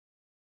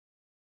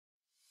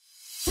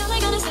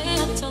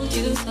told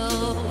you so.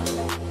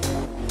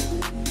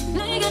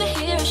 Now you gotta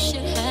hear a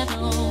shithead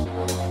home.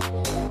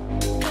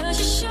 'Cause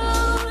you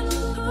showed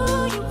who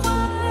you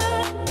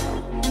were,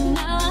 and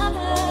now I'm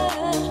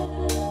hurt,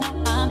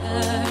 now I'm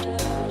hurt.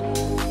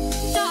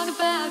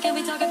 Can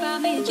we talk about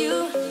me and you?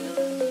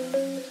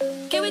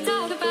 Can we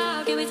talk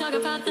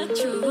about the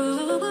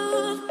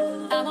truth?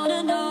 I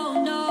wanna know,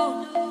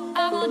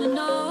 I wanna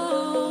know.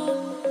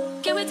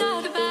 Can we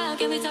talk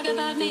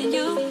about me and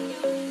you?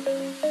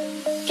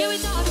 Can we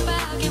talk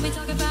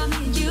about me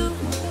and you?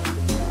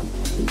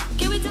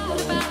 Can we talk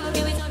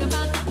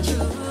about the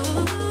truth?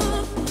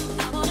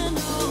 I wanna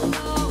know,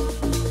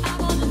 I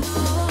wanna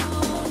know.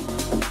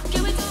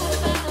 Can we talk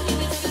about me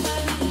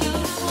and you?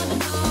 I wanna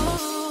know.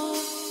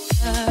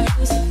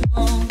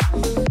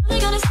 Only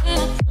gonna stay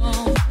at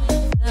home.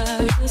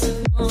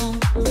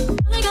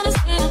 Only gonna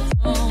stay at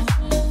home.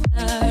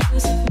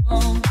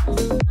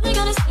 Only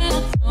gonna stay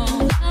at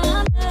home.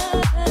 I'm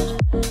dead.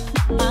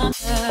 I'm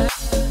dead.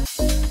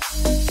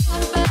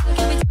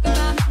 Can we talk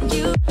about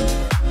you?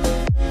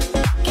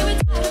 Can we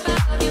talk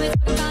about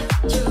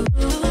you?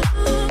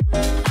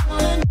 I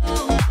wanna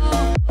know.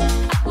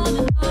 I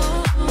wanna know.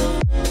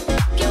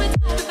 Can we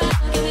talk about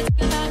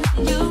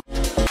you?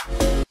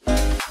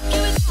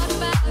 Can we talk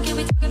about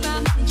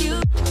you?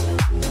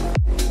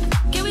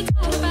 Can we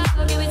talk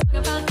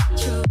about the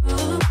truth?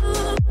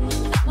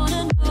 I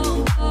wanna know,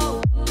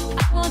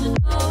 I wanna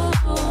know.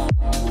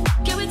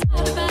 Can we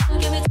talk about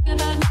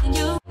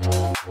you?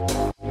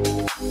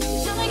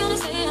 Now they gonna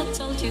say I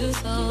told you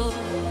so.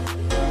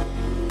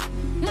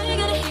 Now you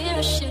gotta hear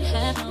a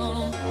shithead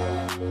home.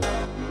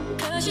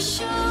 'Cause you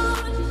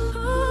showed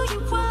who you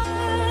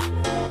were,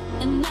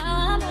 and now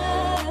I'm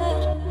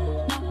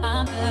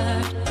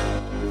hurt,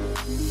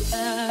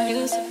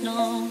 you should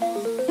know.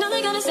 Now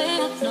they gonna say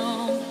I know,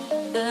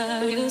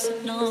 you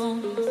should know.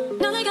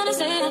 Now they gonna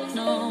say I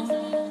know,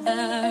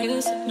 you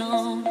should know.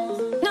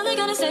 Now they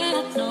gonna say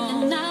I know,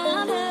 and now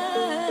I'm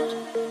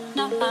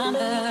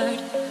hurt,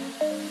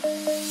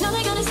 Now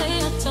they gonna say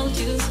I told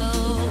you so.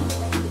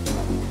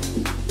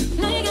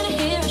 Now you gotta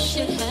hear a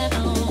shithead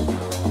home.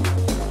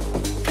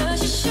 'Cause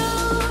you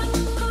showed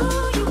who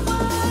you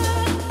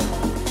were,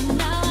 and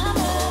now I'm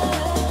hurt,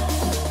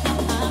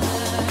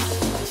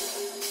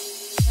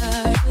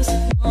 you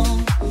should know.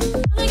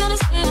 Now they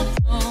gonna say I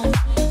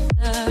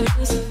know,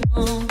 you should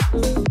know.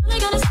 Now they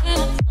gonna say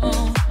I know,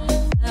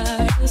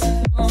 you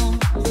should know.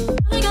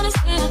 Now they gonna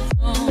say I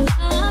know,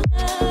 now I'm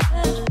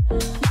hurt,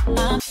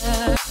 I'm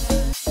hurt.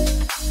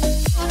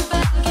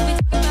 Can we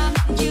talk about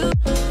you?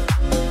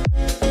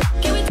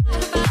 Can we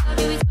talk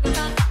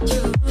about the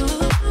truth?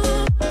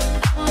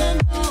 I wanna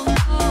know,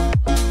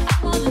 I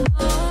wanna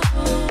know.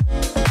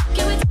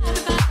 Can we talk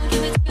about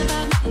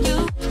you?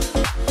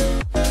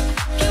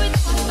 Can we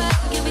talk about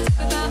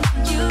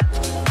you?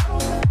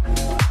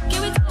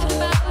 Can we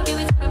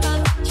talk about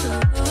the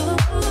truth?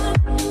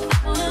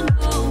 I wanna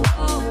know,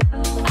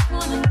 I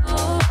wanna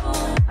know.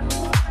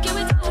 Can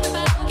we talk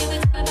about you?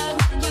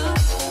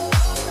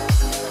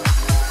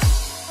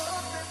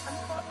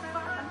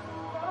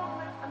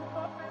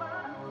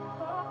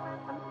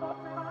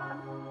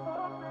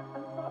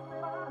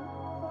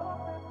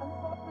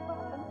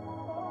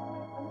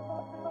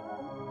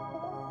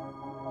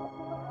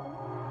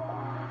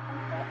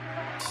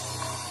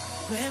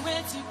 When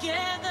we're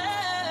together,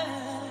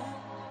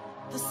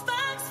 the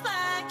sparks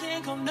fly,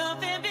 can't come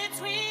nothing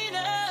between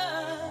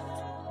us.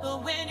 But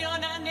when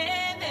you're not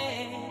near me,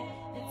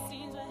 it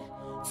seems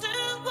we're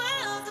two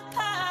worlds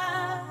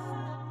apart.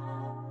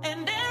 And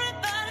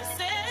everybody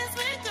says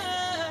we're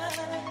good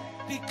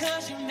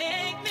because you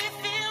make me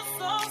feel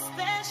so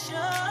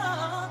special.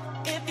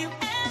 If you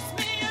ask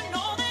me, you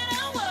know that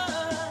I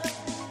would,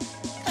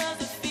 'cause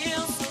it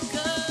feels so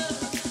good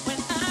when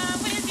I'm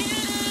with you,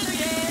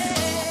 yeah.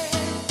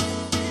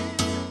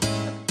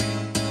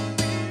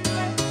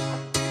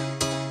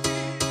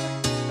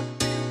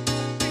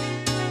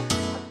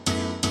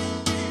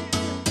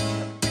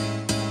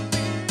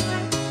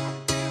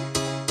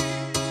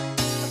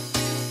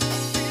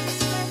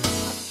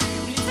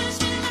 You touch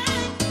me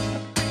right.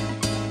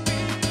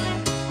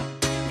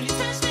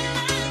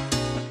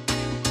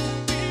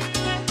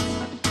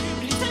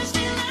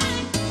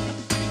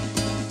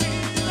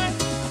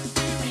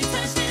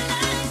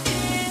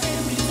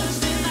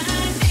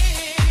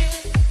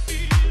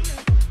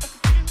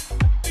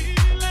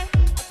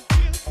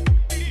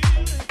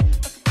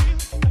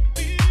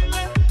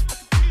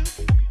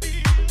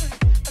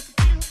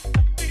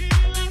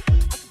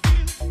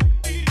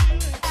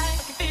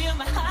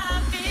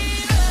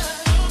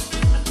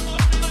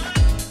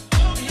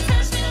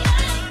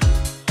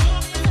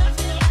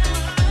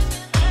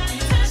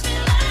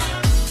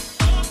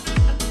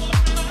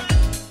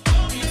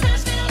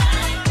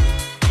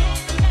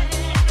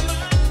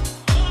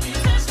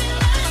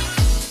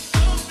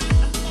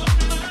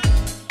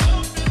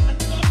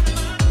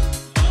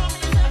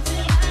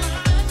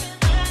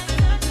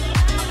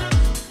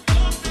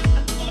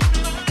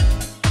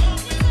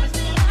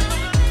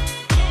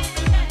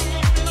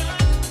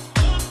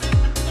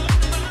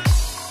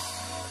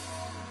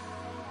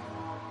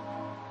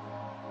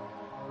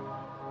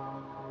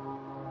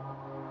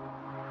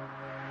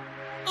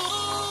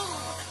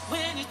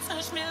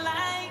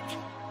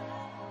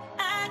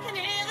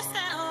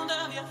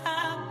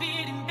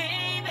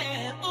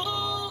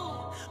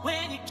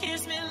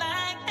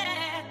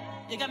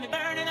 got me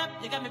burning up,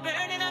 you got me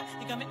burning up,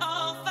 you got me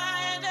all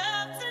fired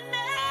up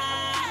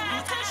tonight.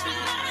 You touch me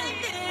like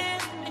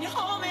this, and you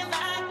hold me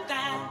like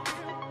that.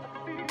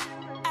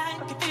 I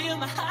can feel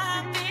my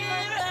heart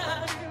beat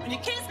up when you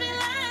kiss me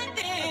like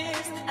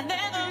this. I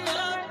never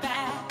look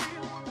back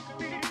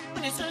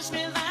when you touch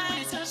me like,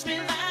 you touch me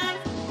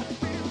like,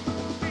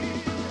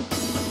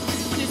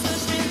 when you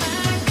touch me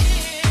like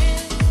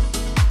this.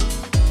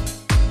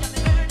 Got me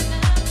burning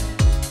up.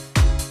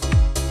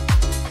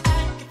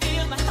 I can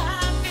feel my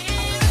heart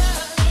beat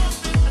up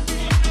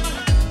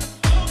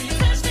when you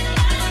touch me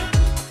like,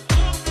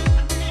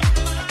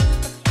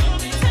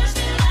 when you touch me like, when you touch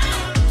me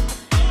like,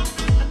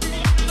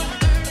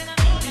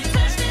 when you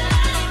touch me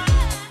like.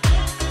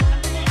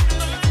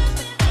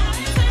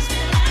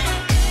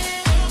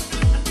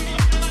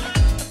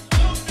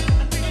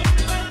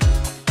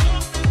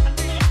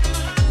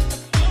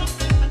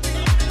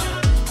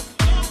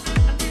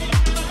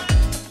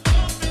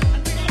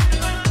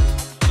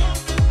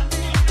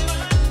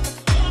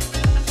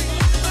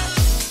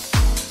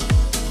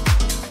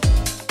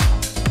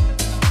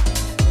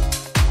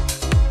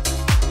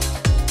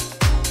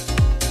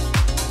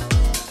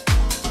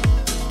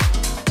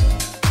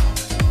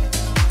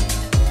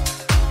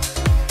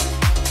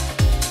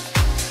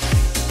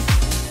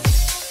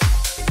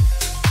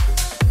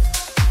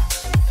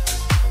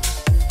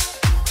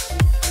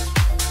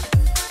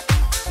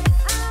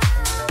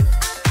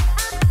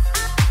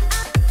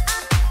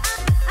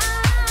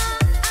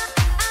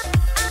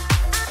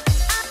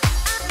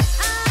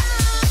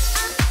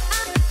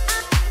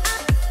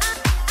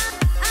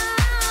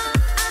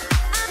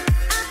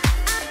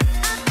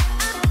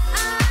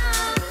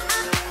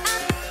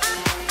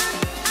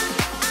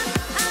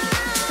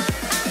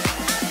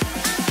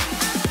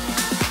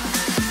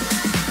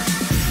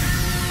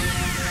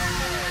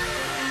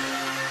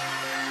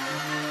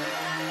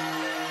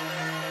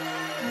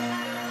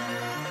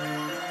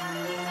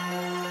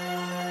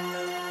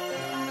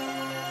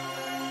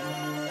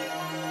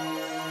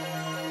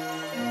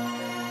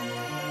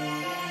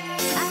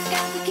 I've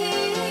got the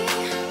key,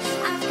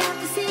 I've got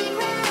the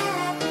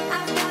secret,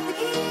 I've got the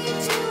key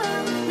to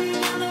open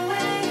the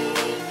way.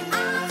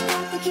 I've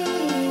got the key,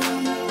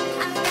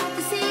 I've got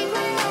the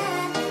secret,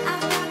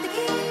 I've got the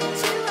key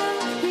to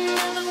open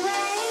the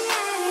way.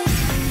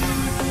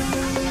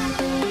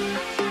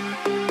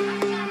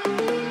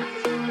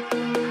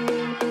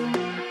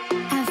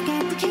 I've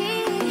got the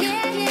key,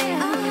 yeah, yeah,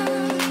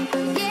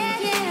 yeah, yeah,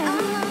 yeah,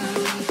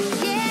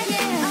 yeah,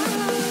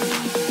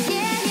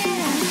 yeah,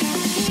 yeah,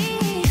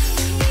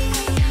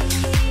 yeah.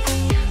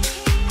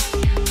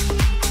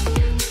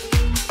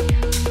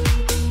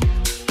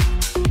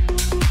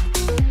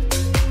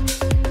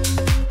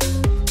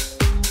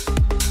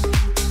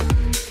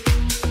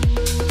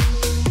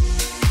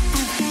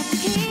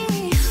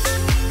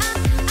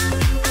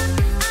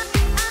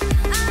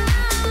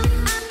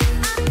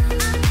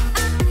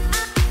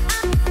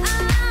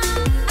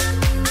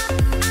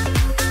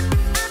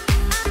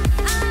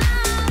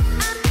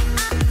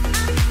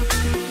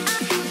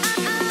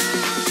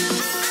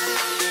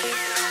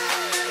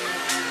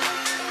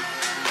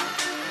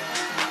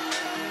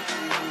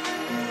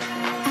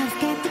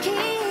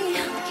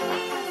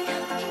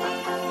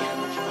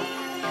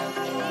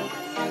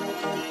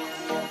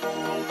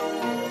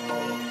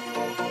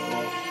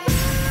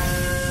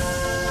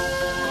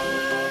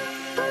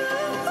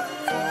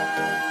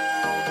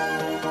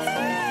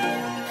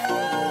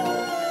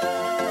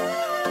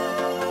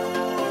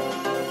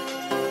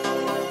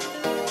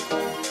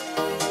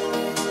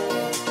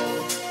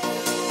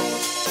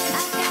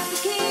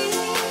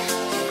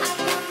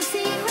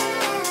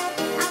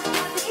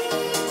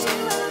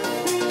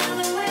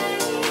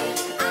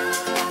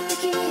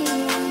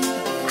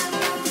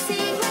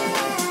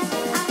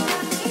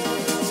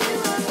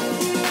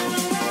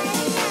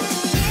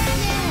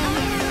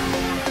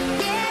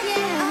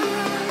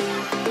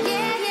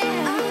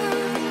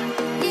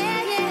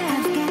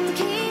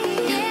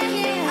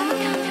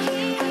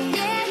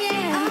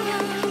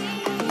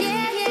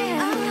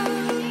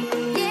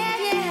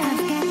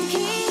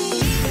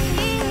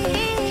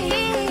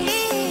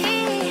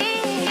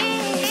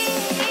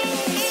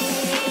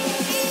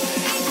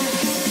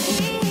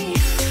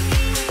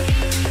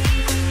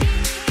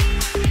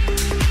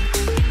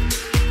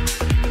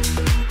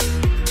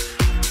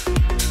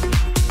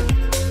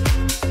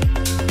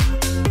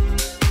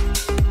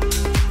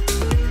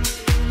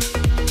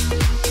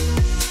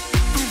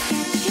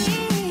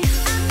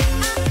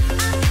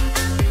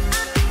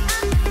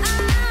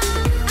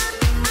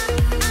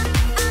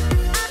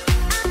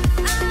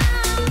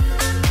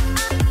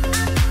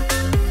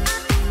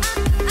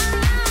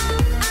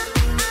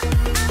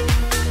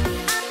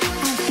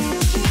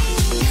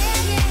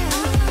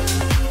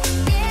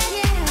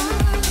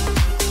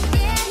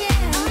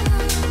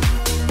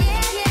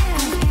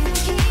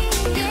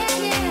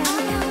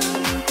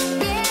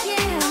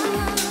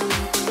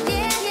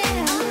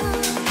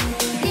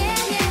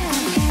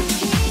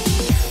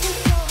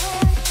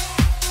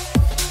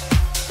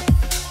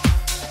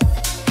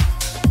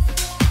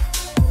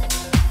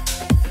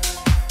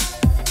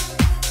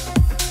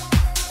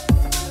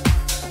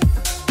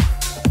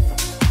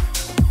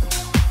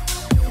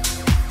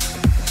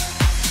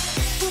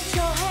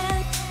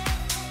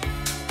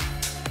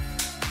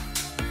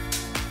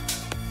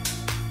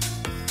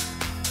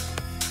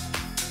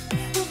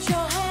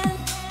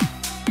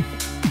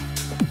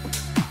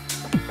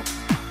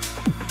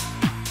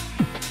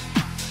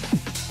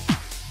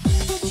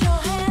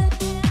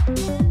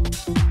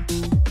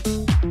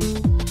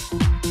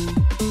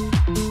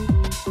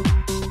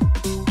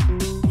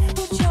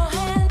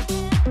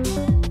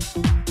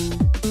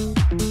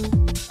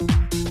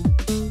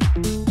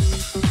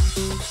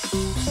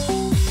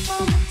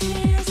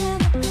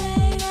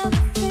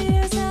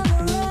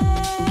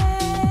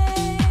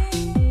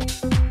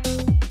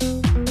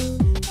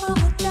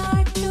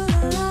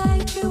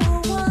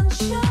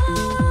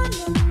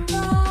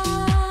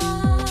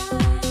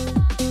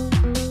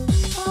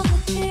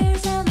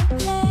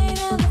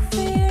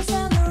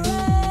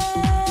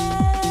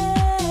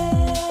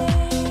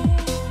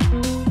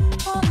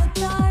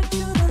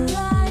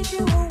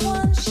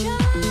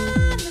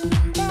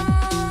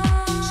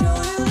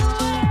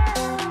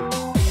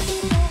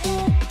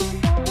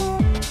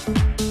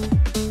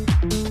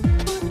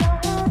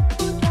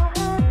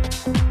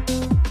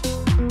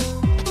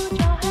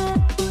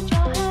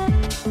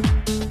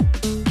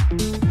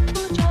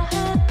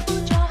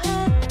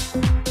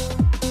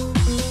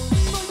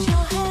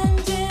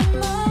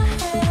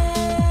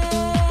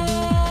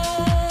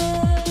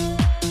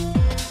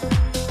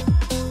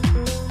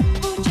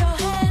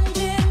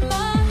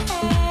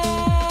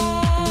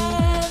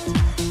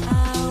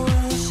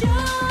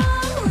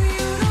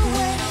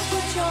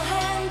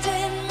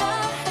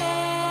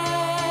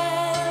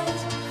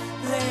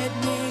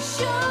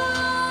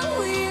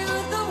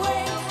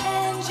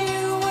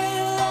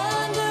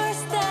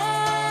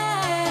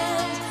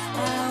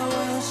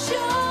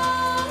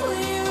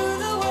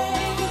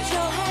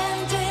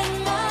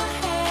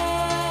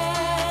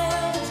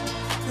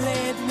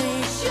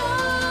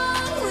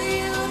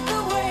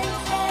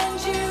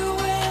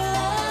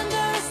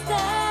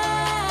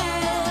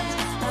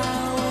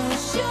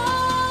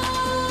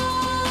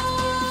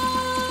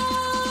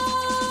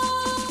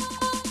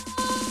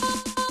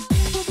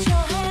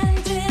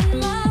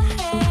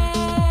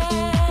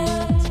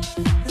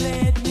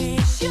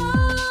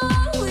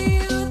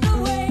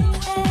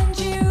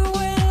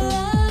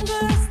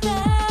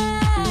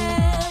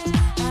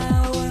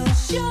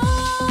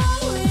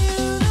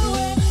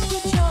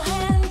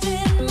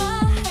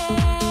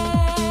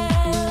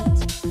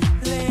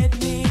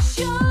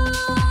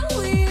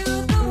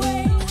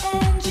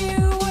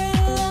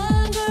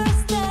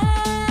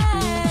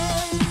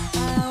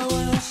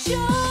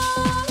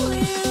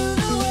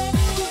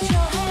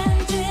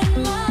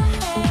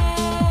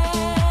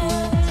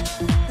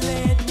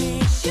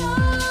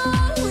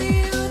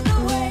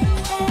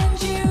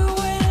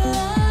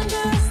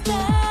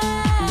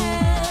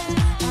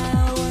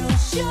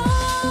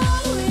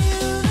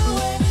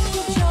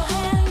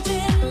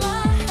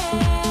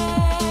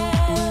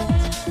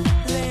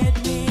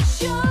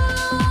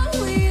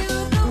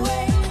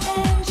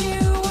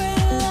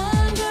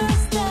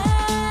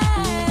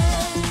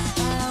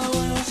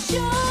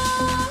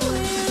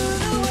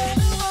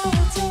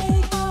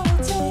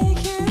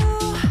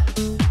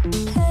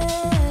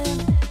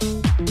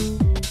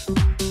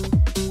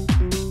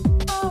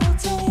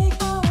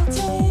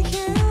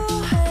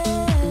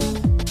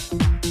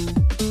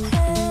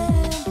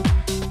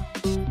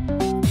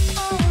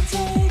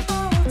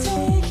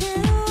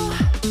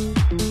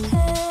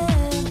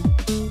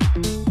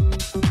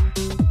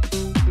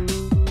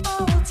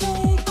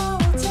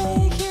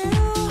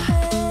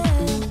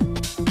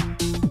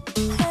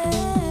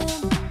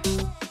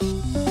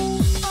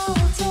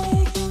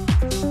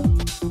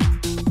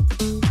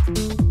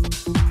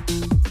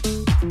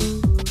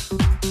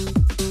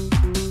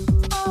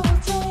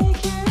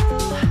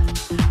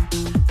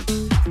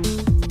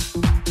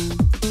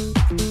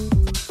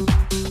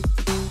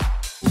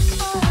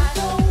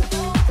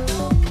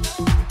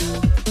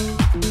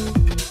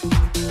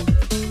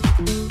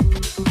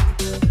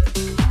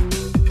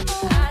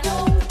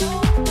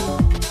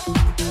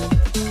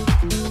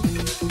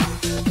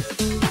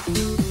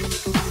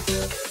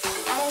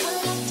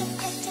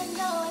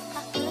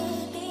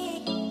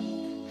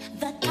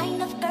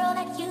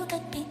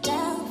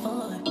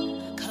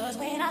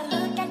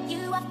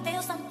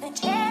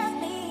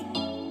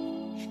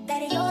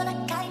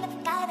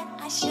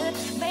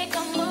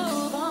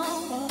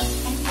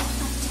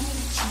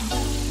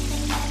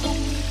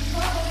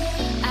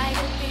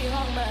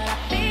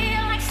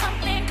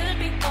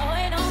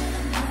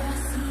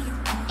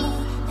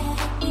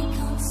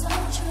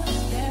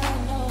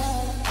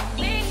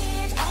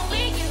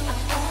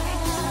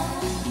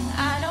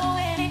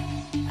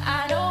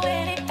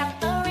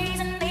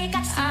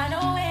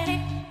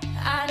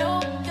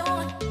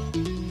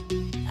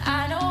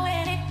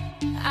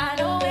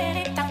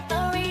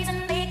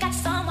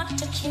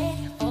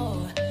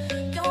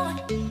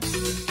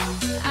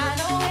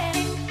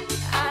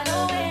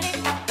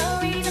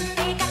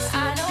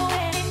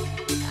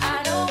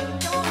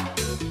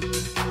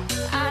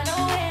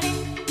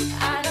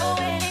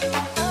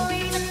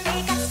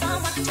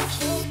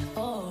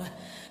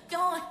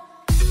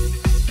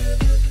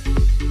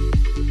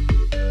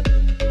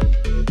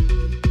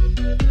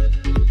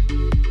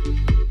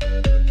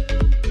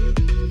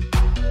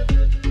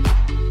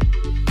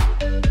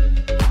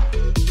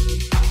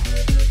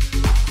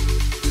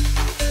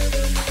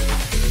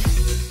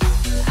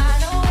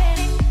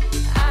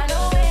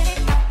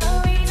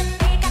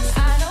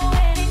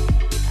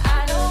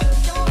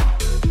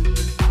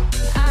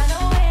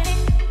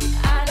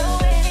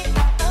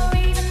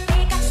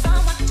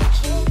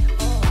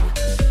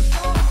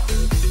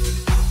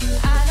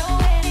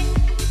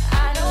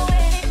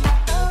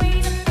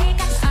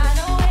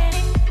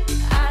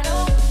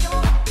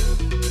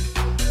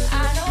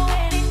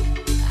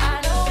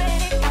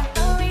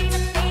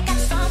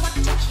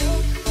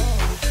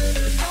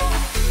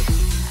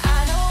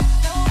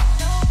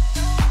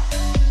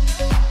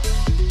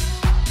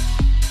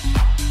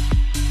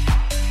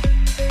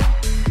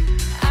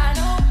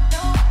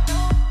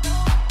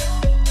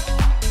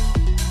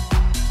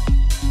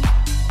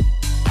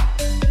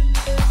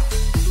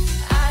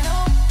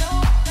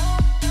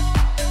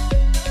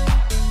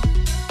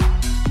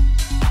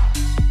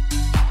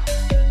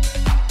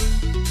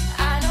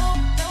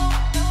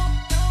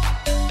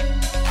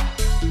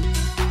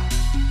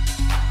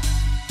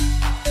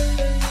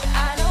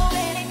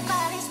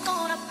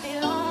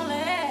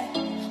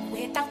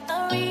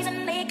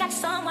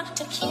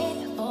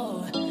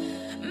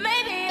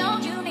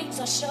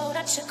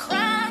 to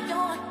cry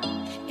on.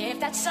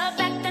 If that's a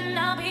fact, then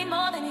I'll be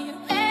more than you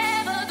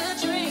ever could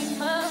dream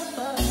of.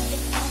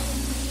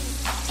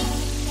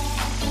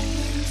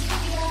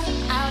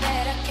 I'll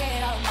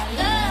dedicate all my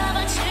love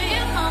unto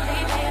you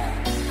only, baby.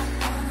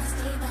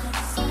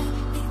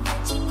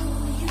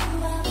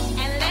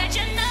 And let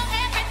you know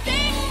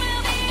everything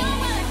will be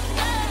alright.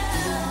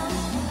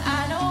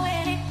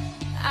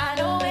 I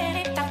know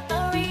it, that's the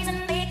reason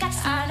they got.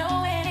 I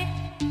know it,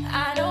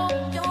 I know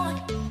you're.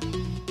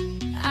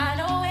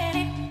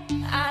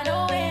 I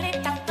know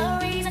it, that's the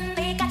reason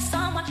they got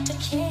someone to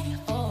care.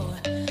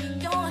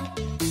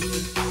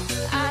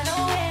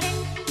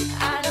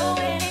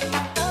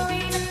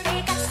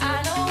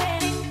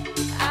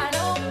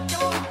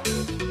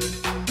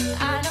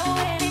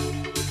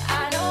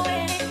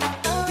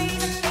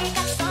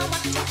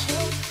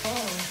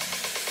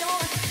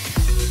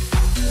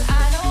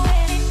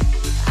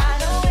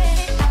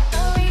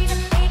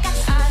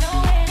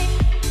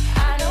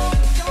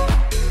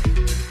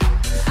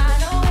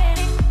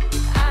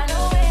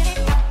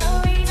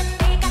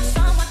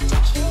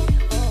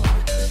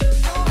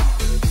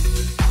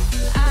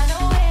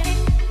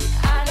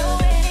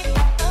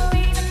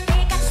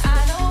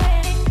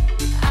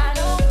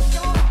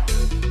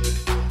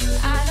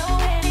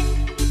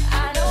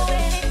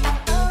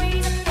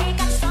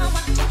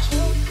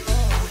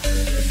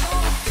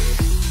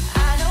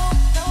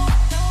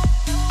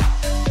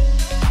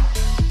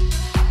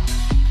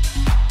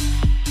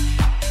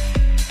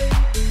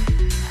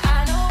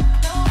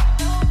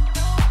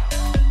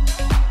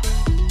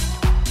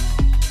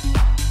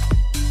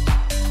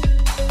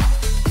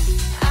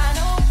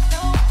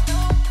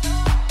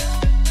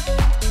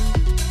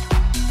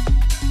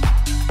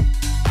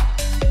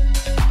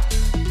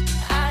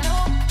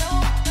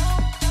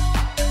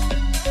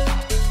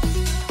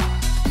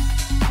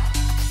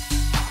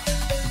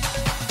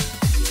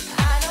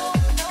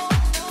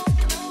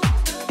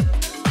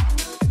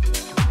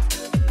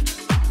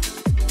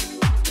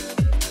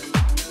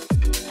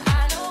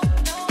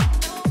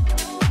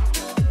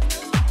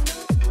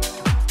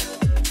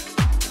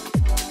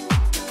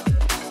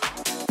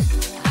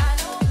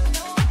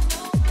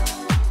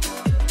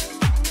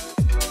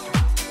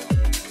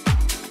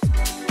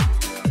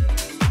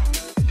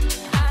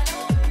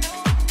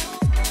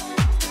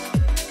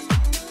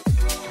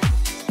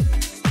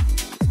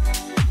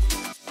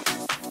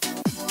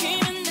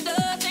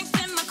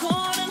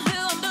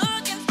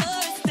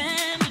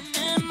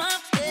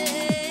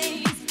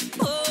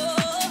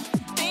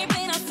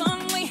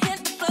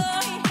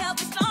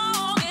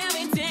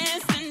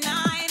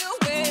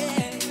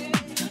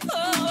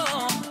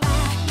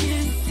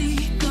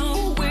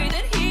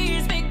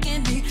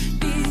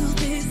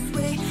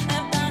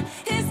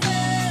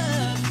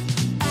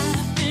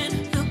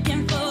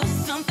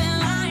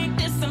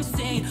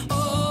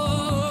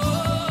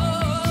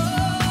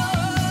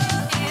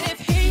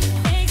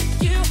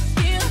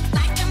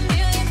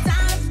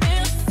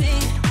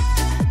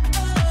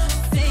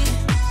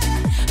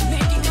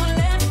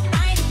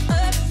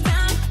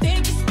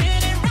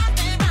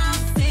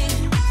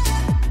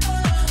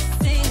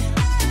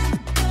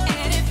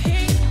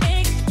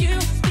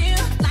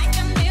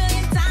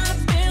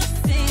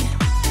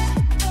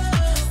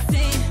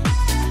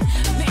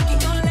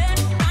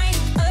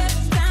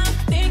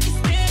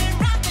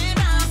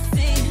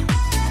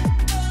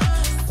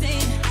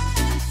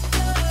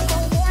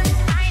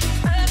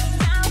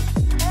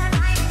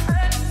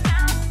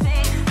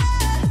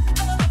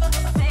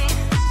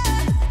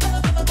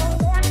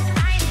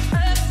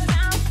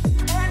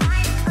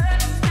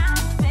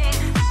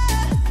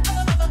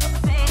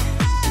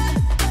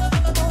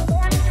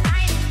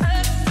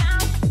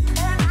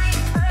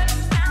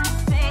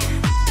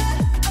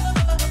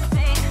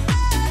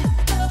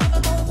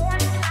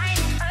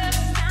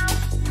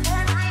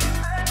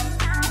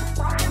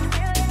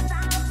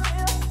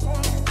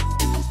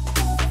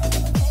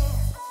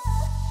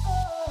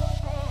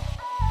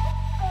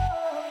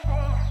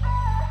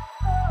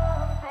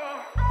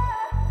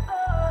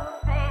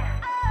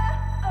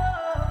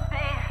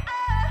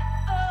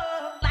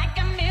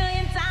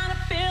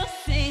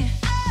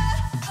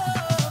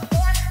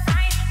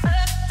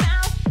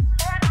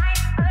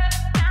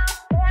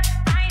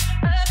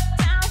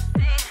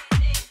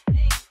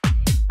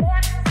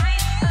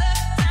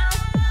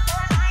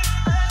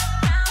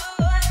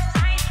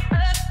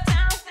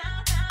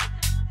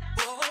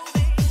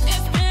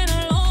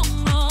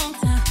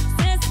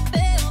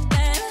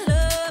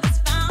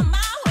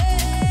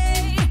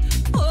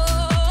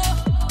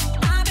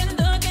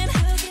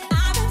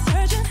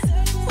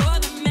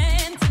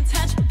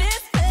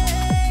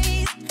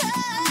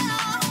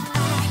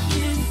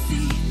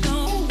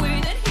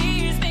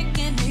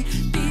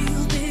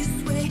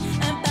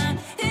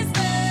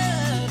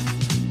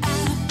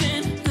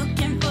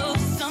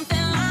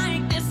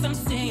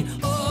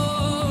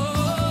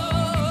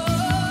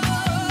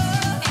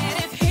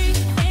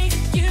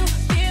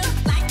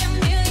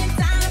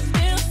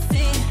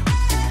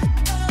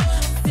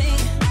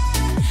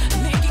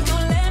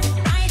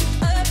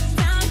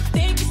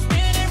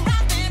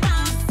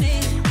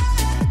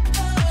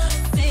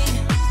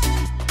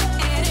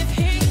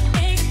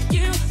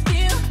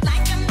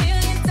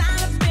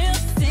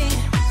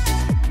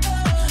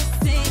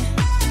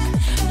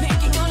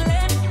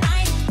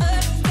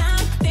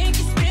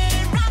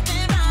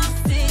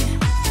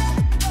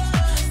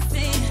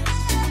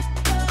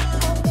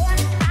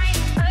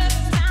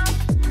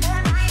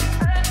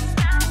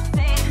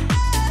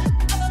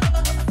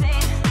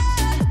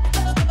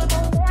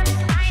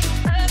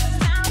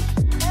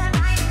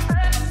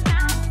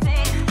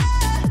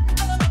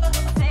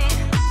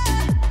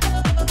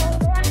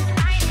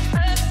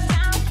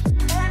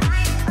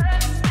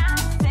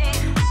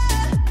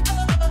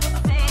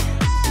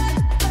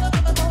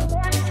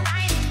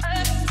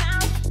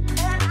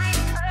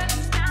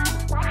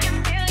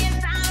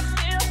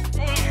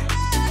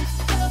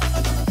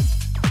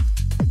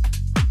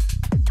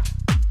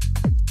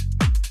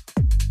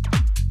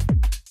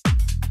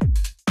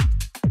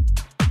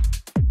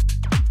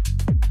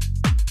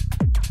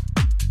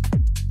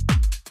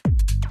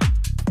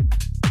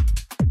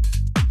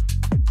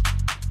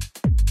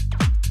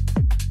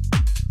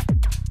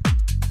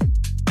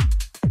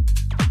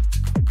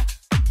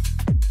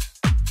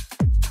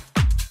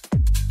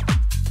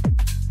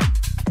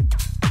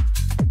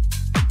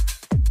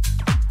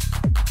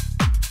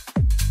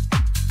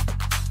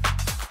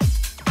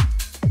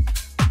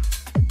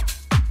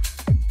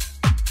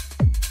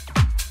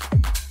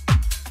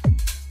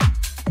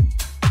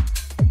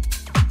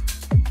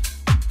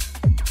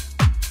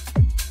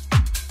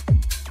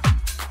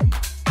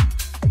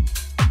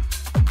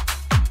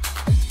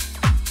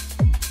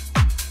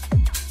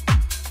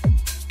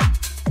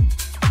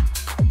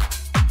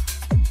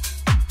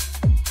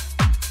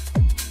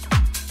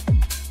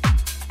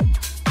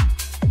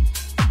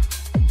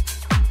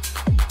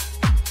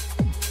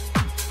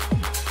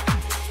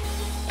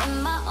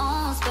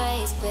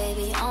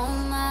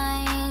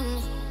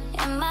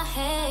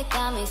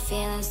 me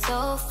feeling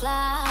so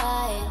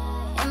fly.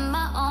 In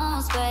my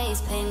own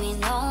space, pay me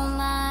no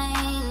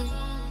mind.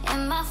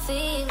 And my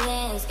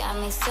feelings got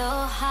me so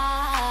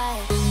high.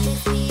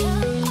 Lift me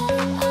up,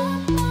 up,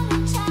 up, I'm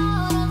a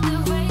child of the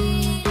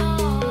radio.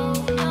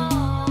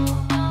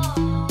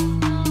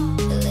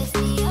 Lift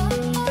me up,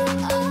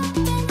 up, up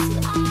into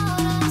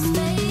outer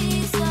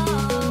space.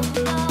 I'm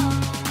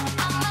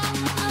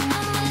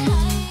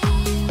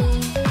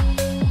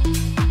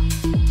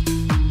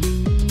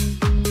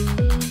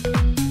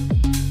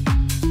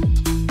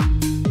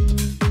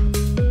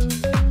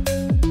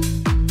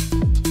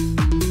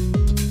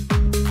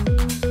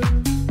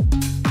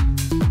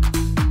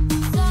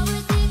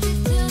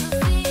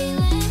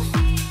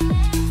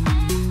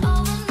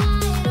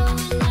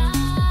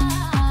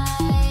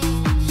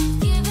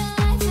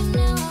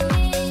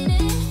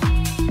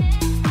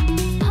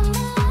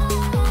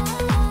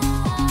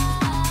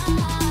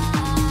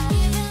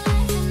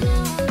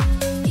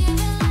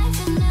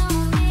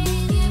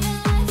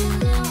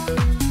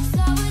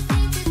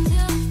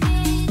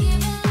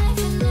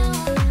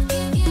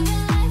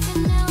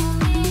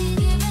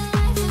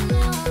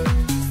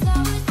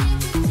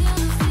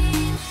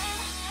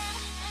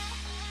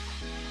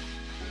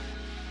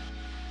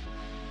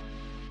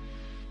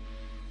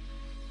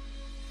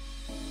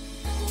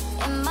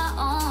in my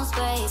own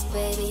space,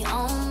 baby,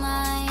 on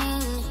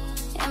mine.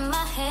 And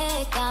my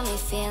head got me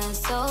feeling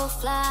so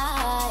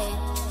fly.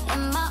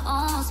 In my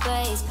own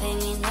space, pay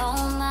me no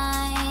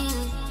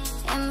mind.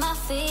 And my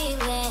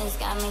feelings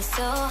got me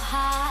so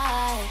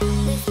high.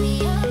 Lift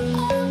me up,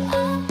 up,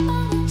 up, I'm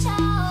a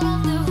child of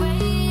the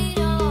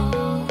radio.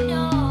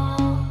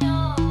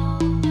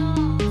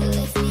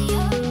 Lift me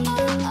up,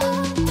 up,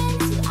 up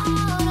into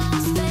outer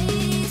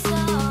space.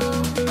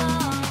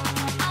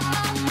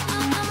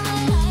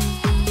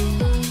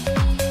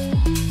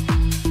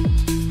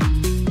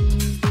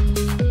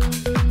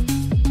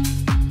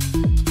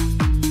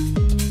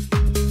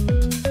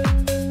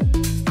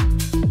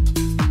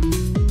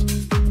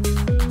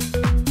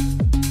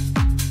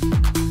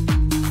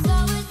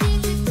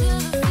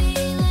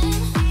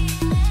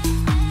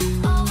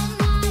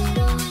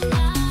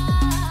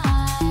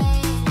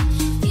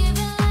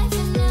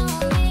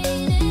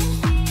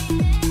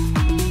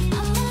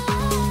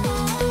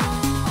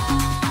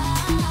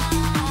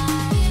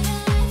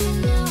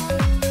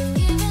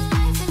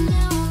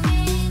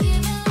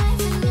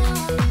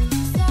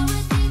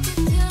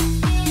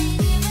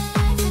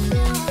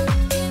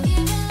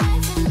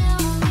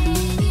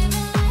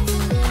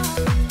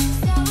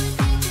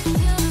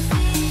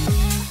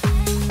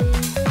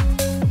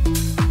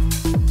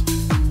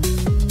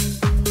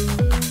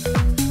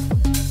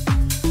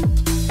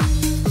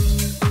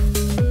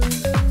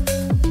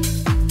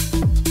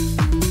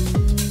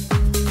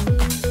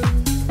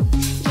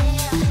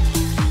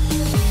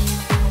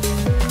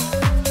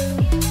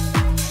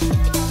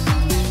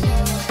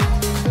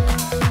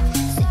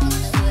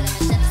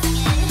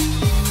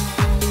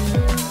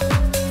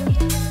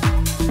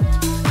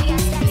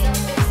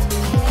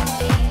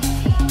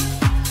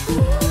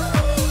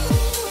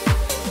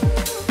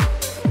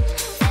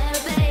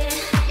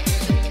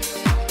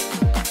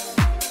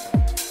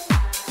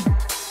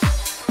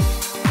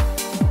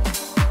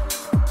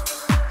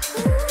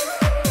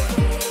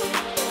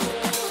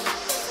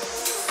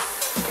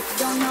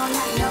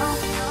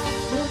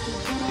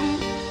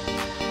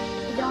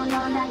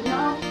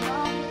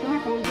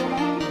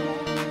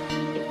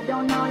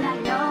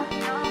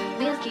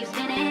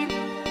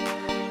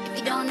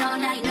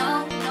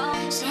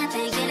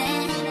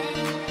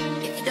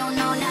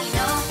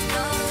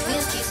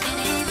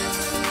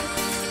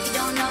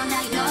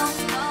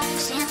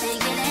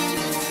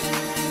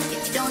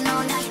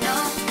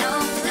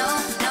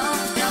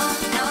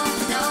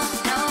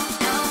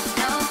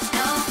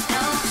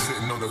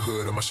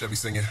 Chevy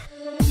singing.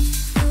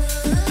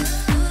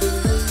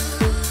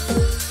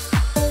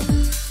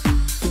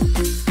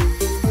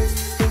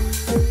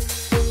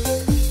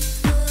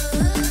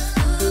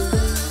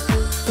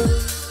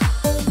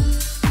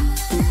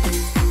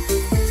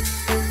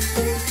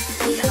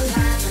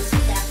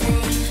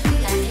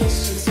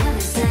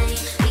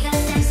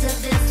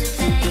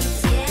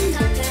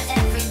 From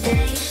happy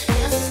days.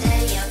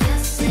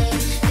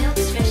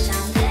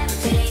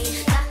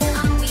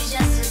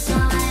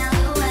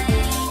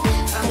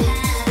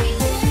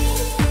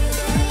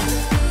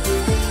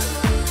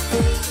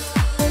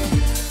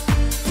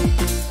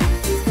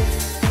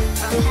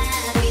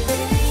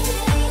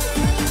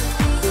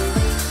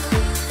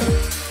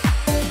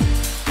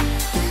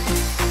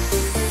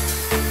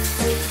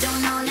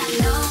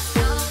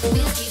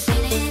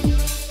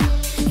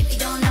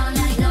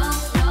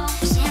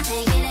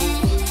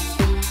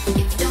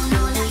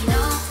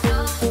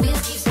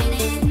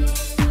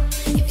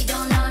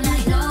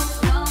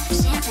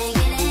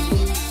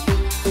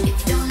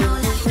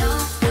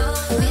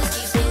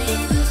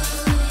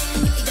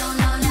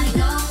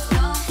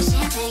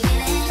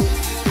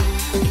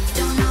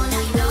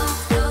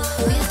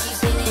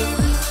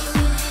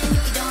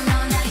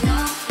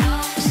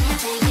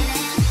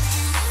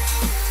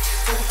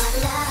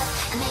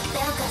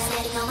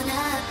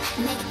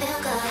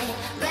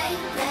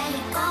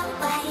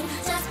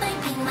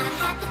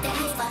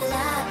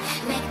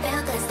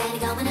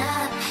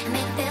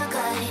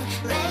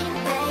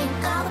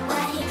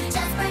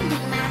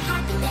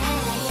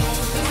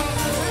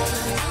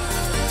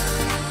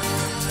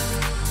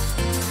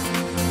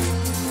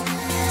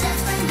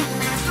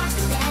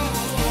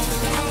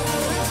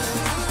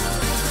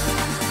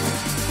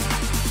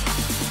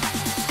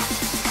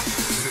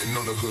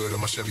 the hood of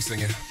my Chevy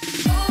singing.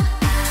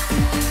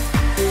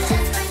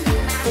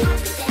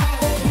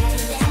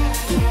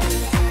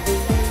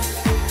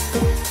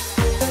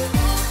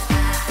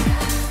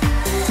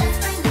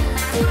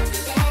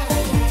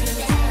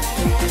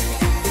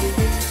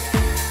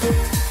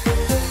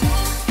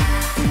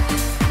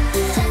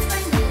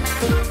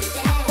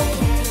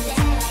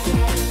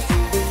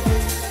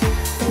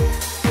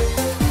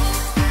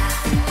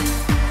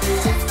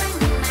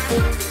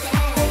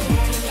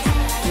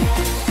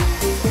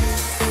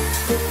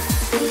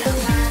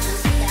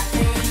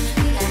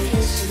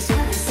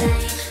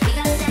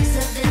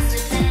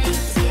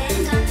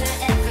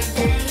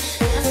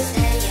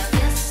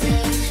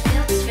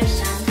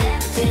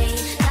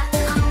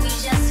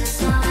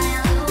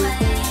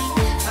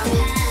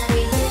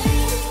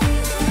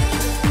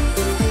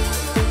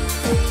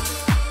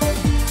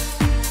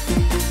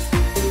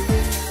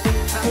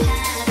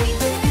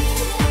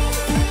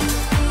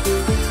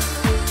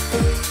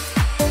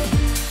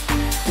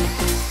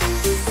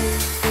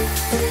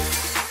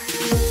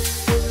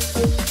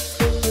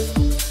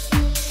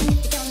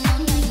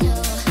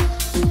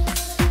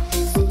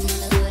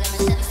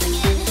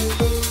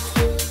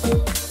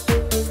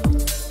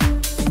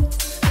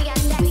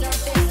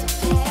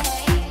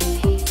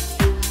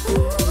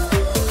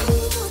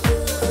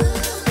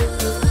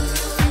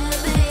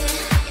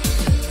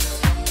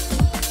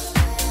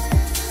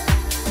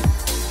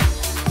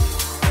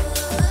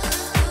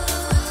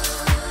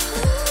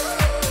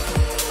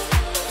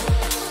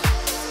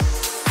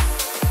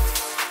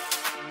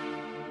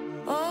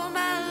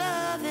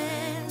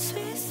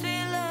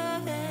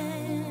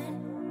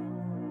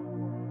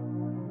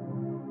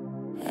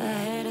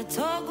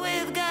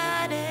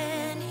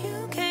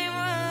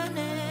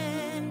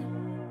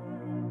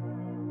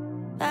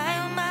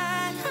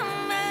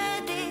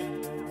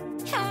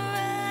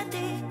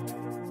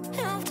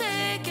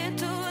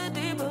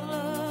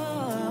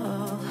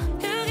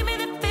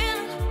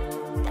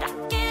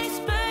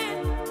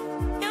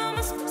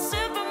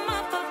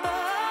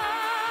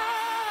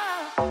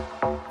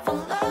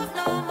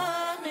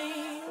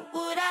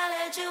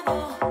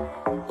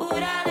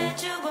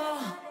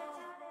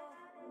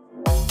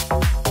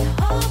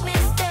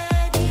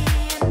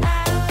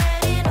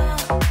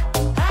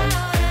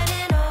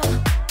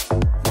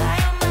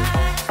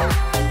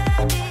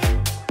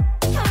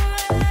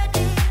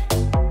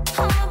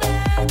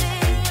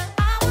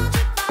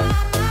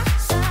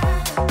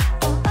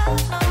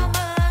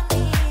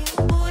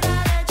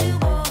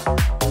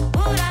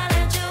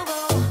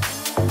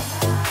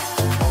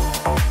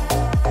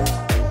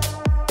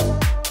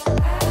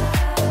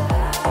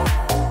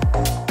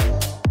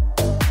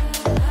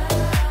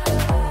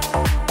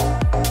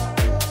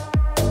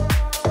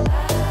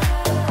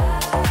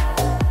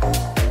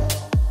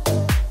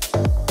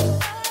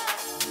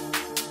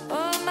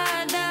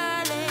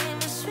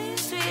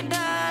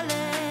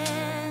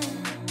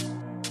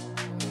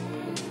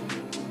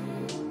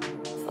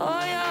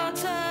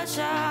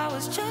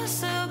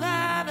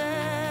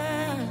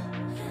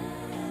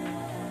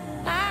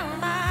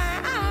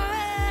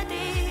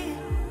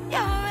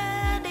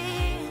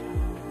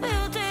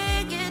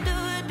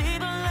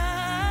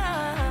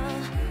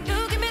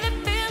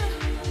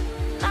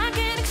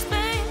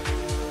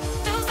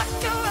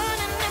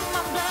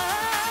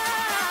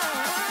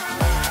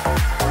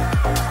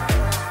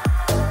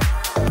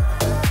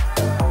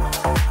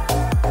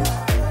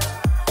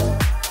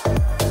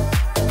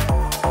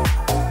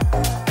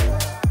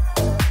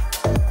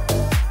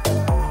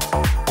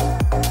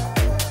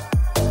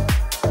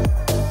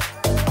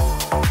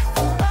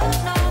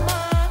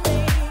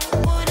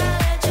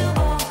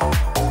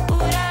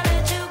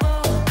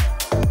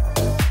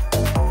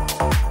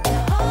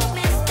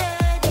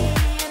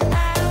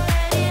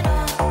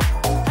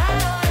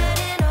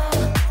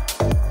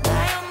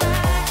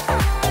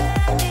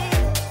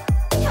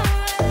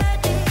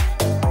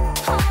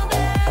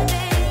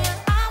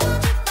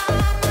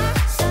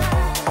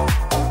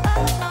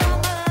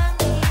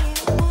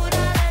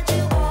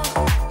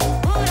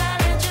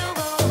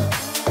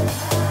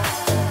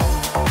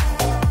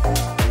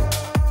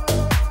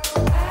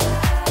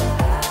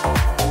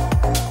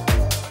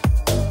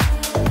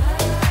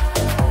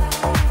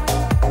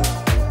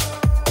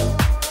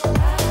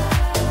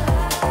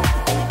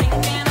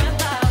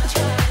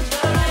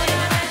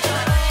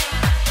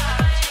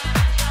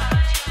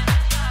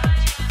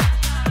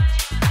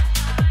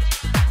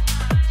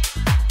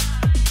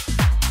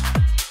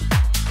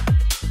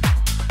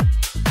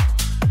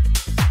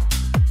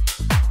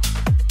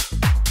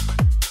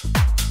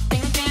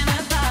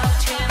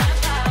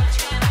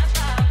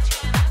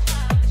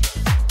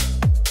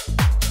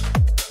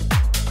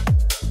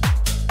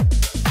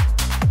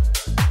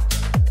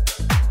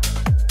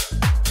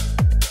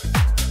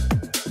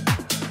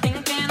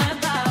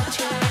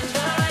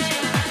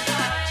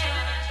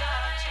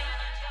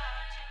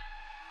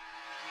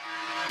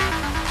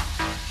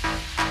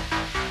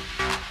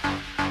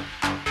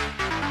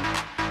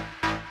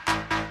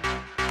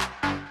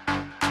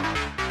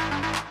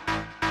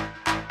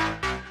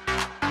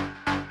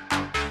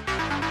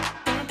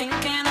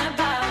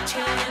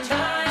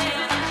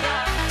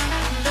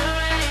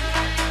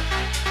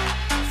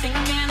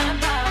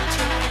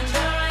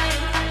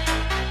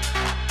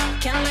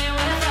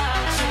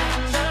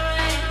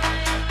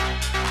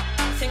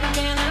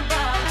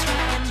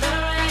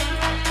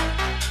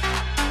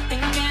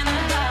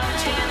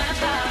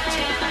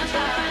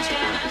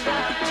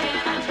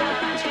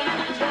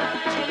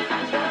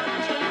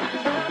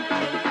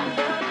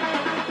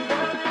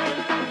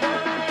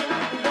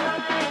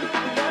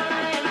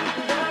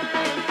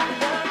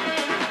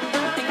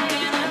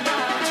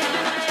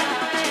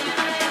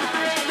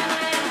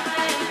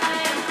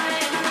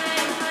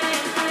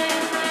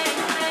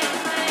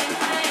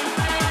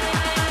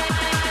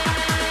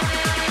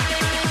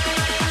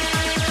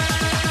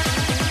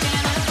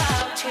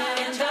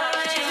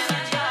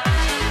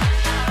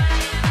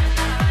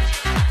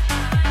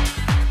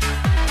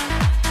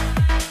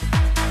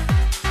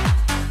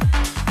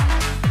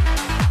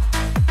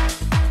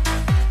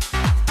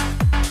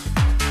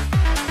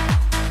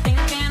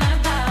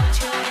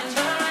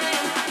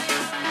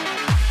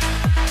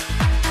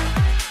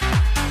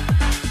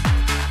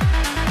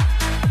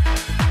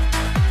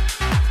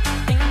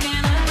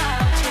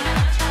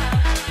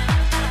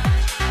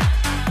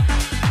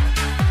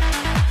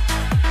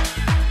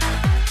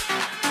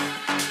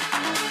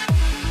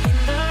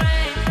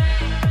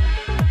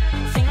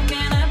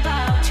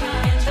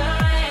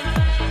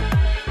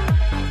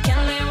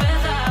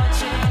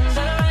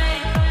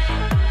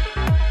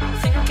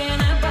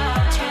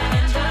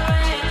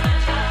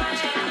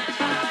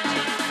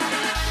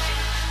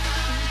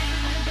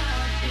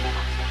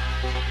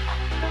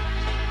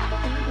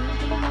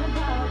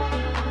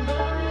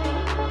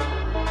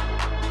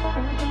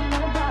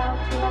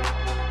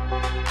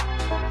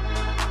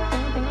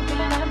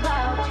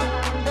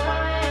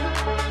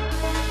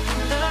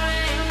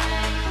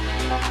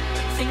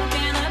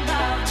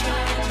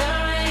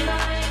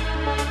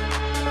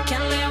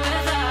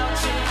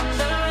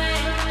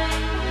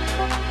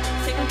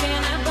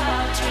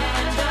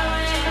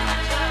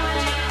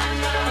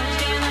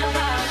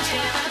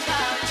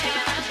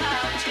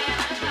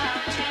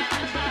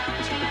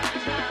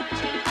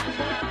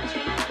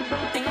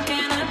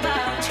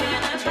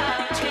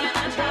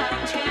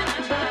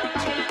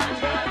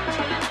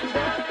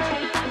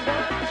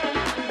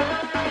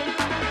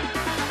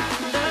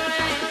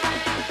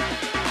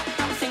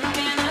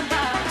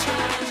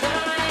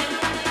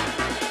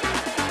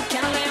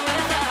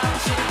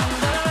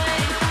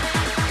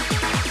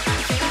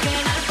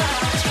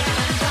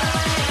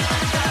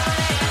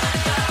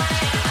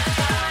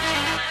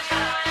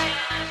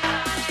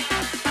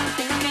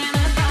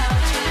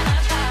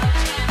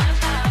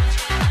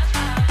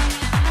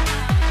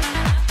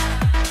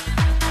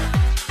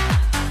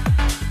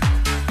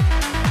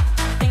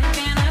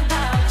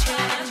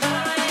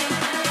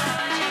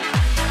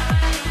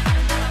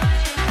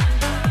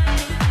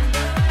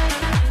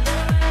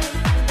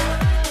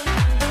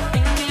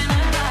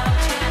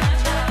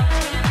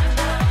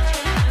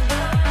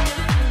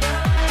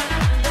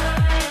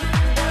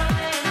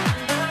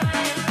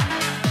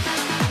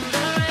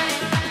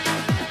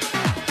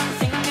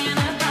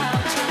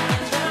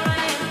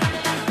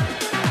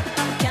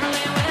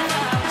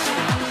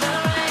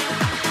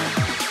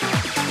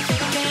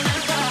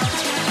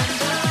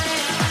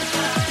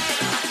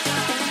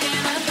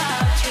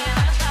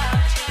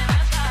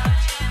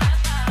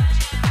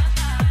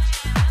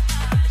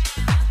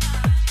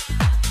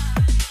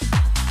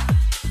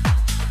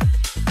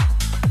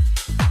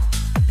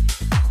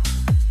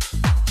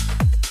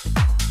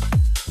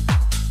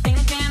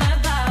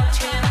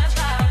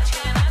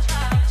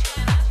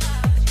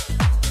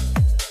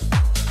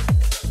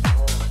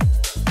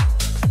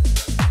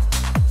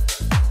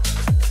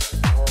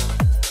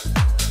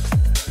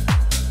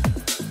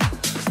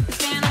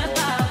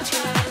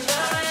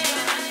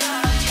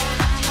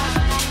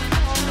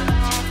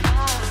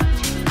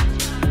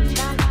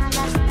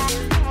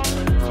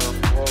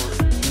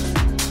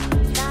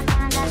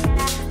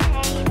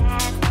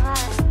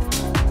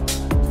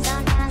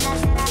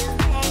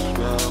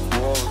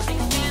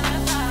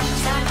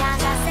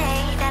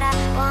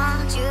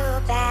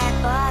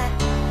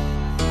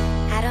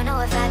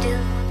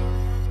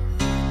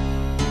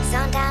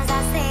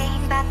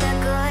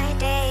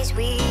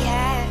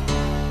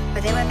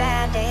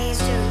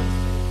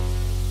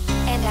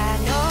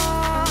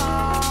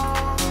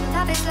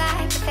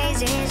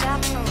 phases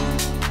of the moon.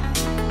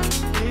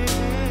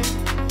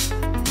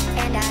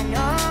 And I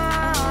know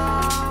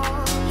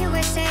you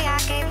would say I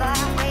gave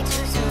up way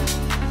too soon.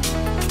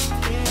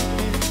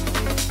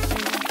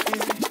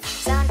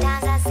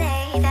 Sometimes I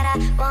say that I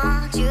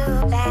want you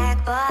back,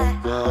 but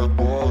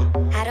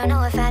I don't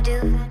know if I do.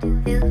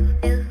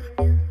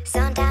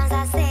 Sometimes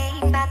I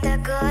think about the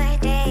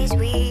good days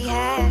we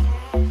had,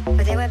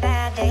 but they were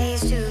bad days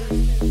too.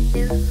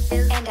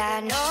 And I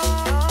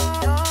know.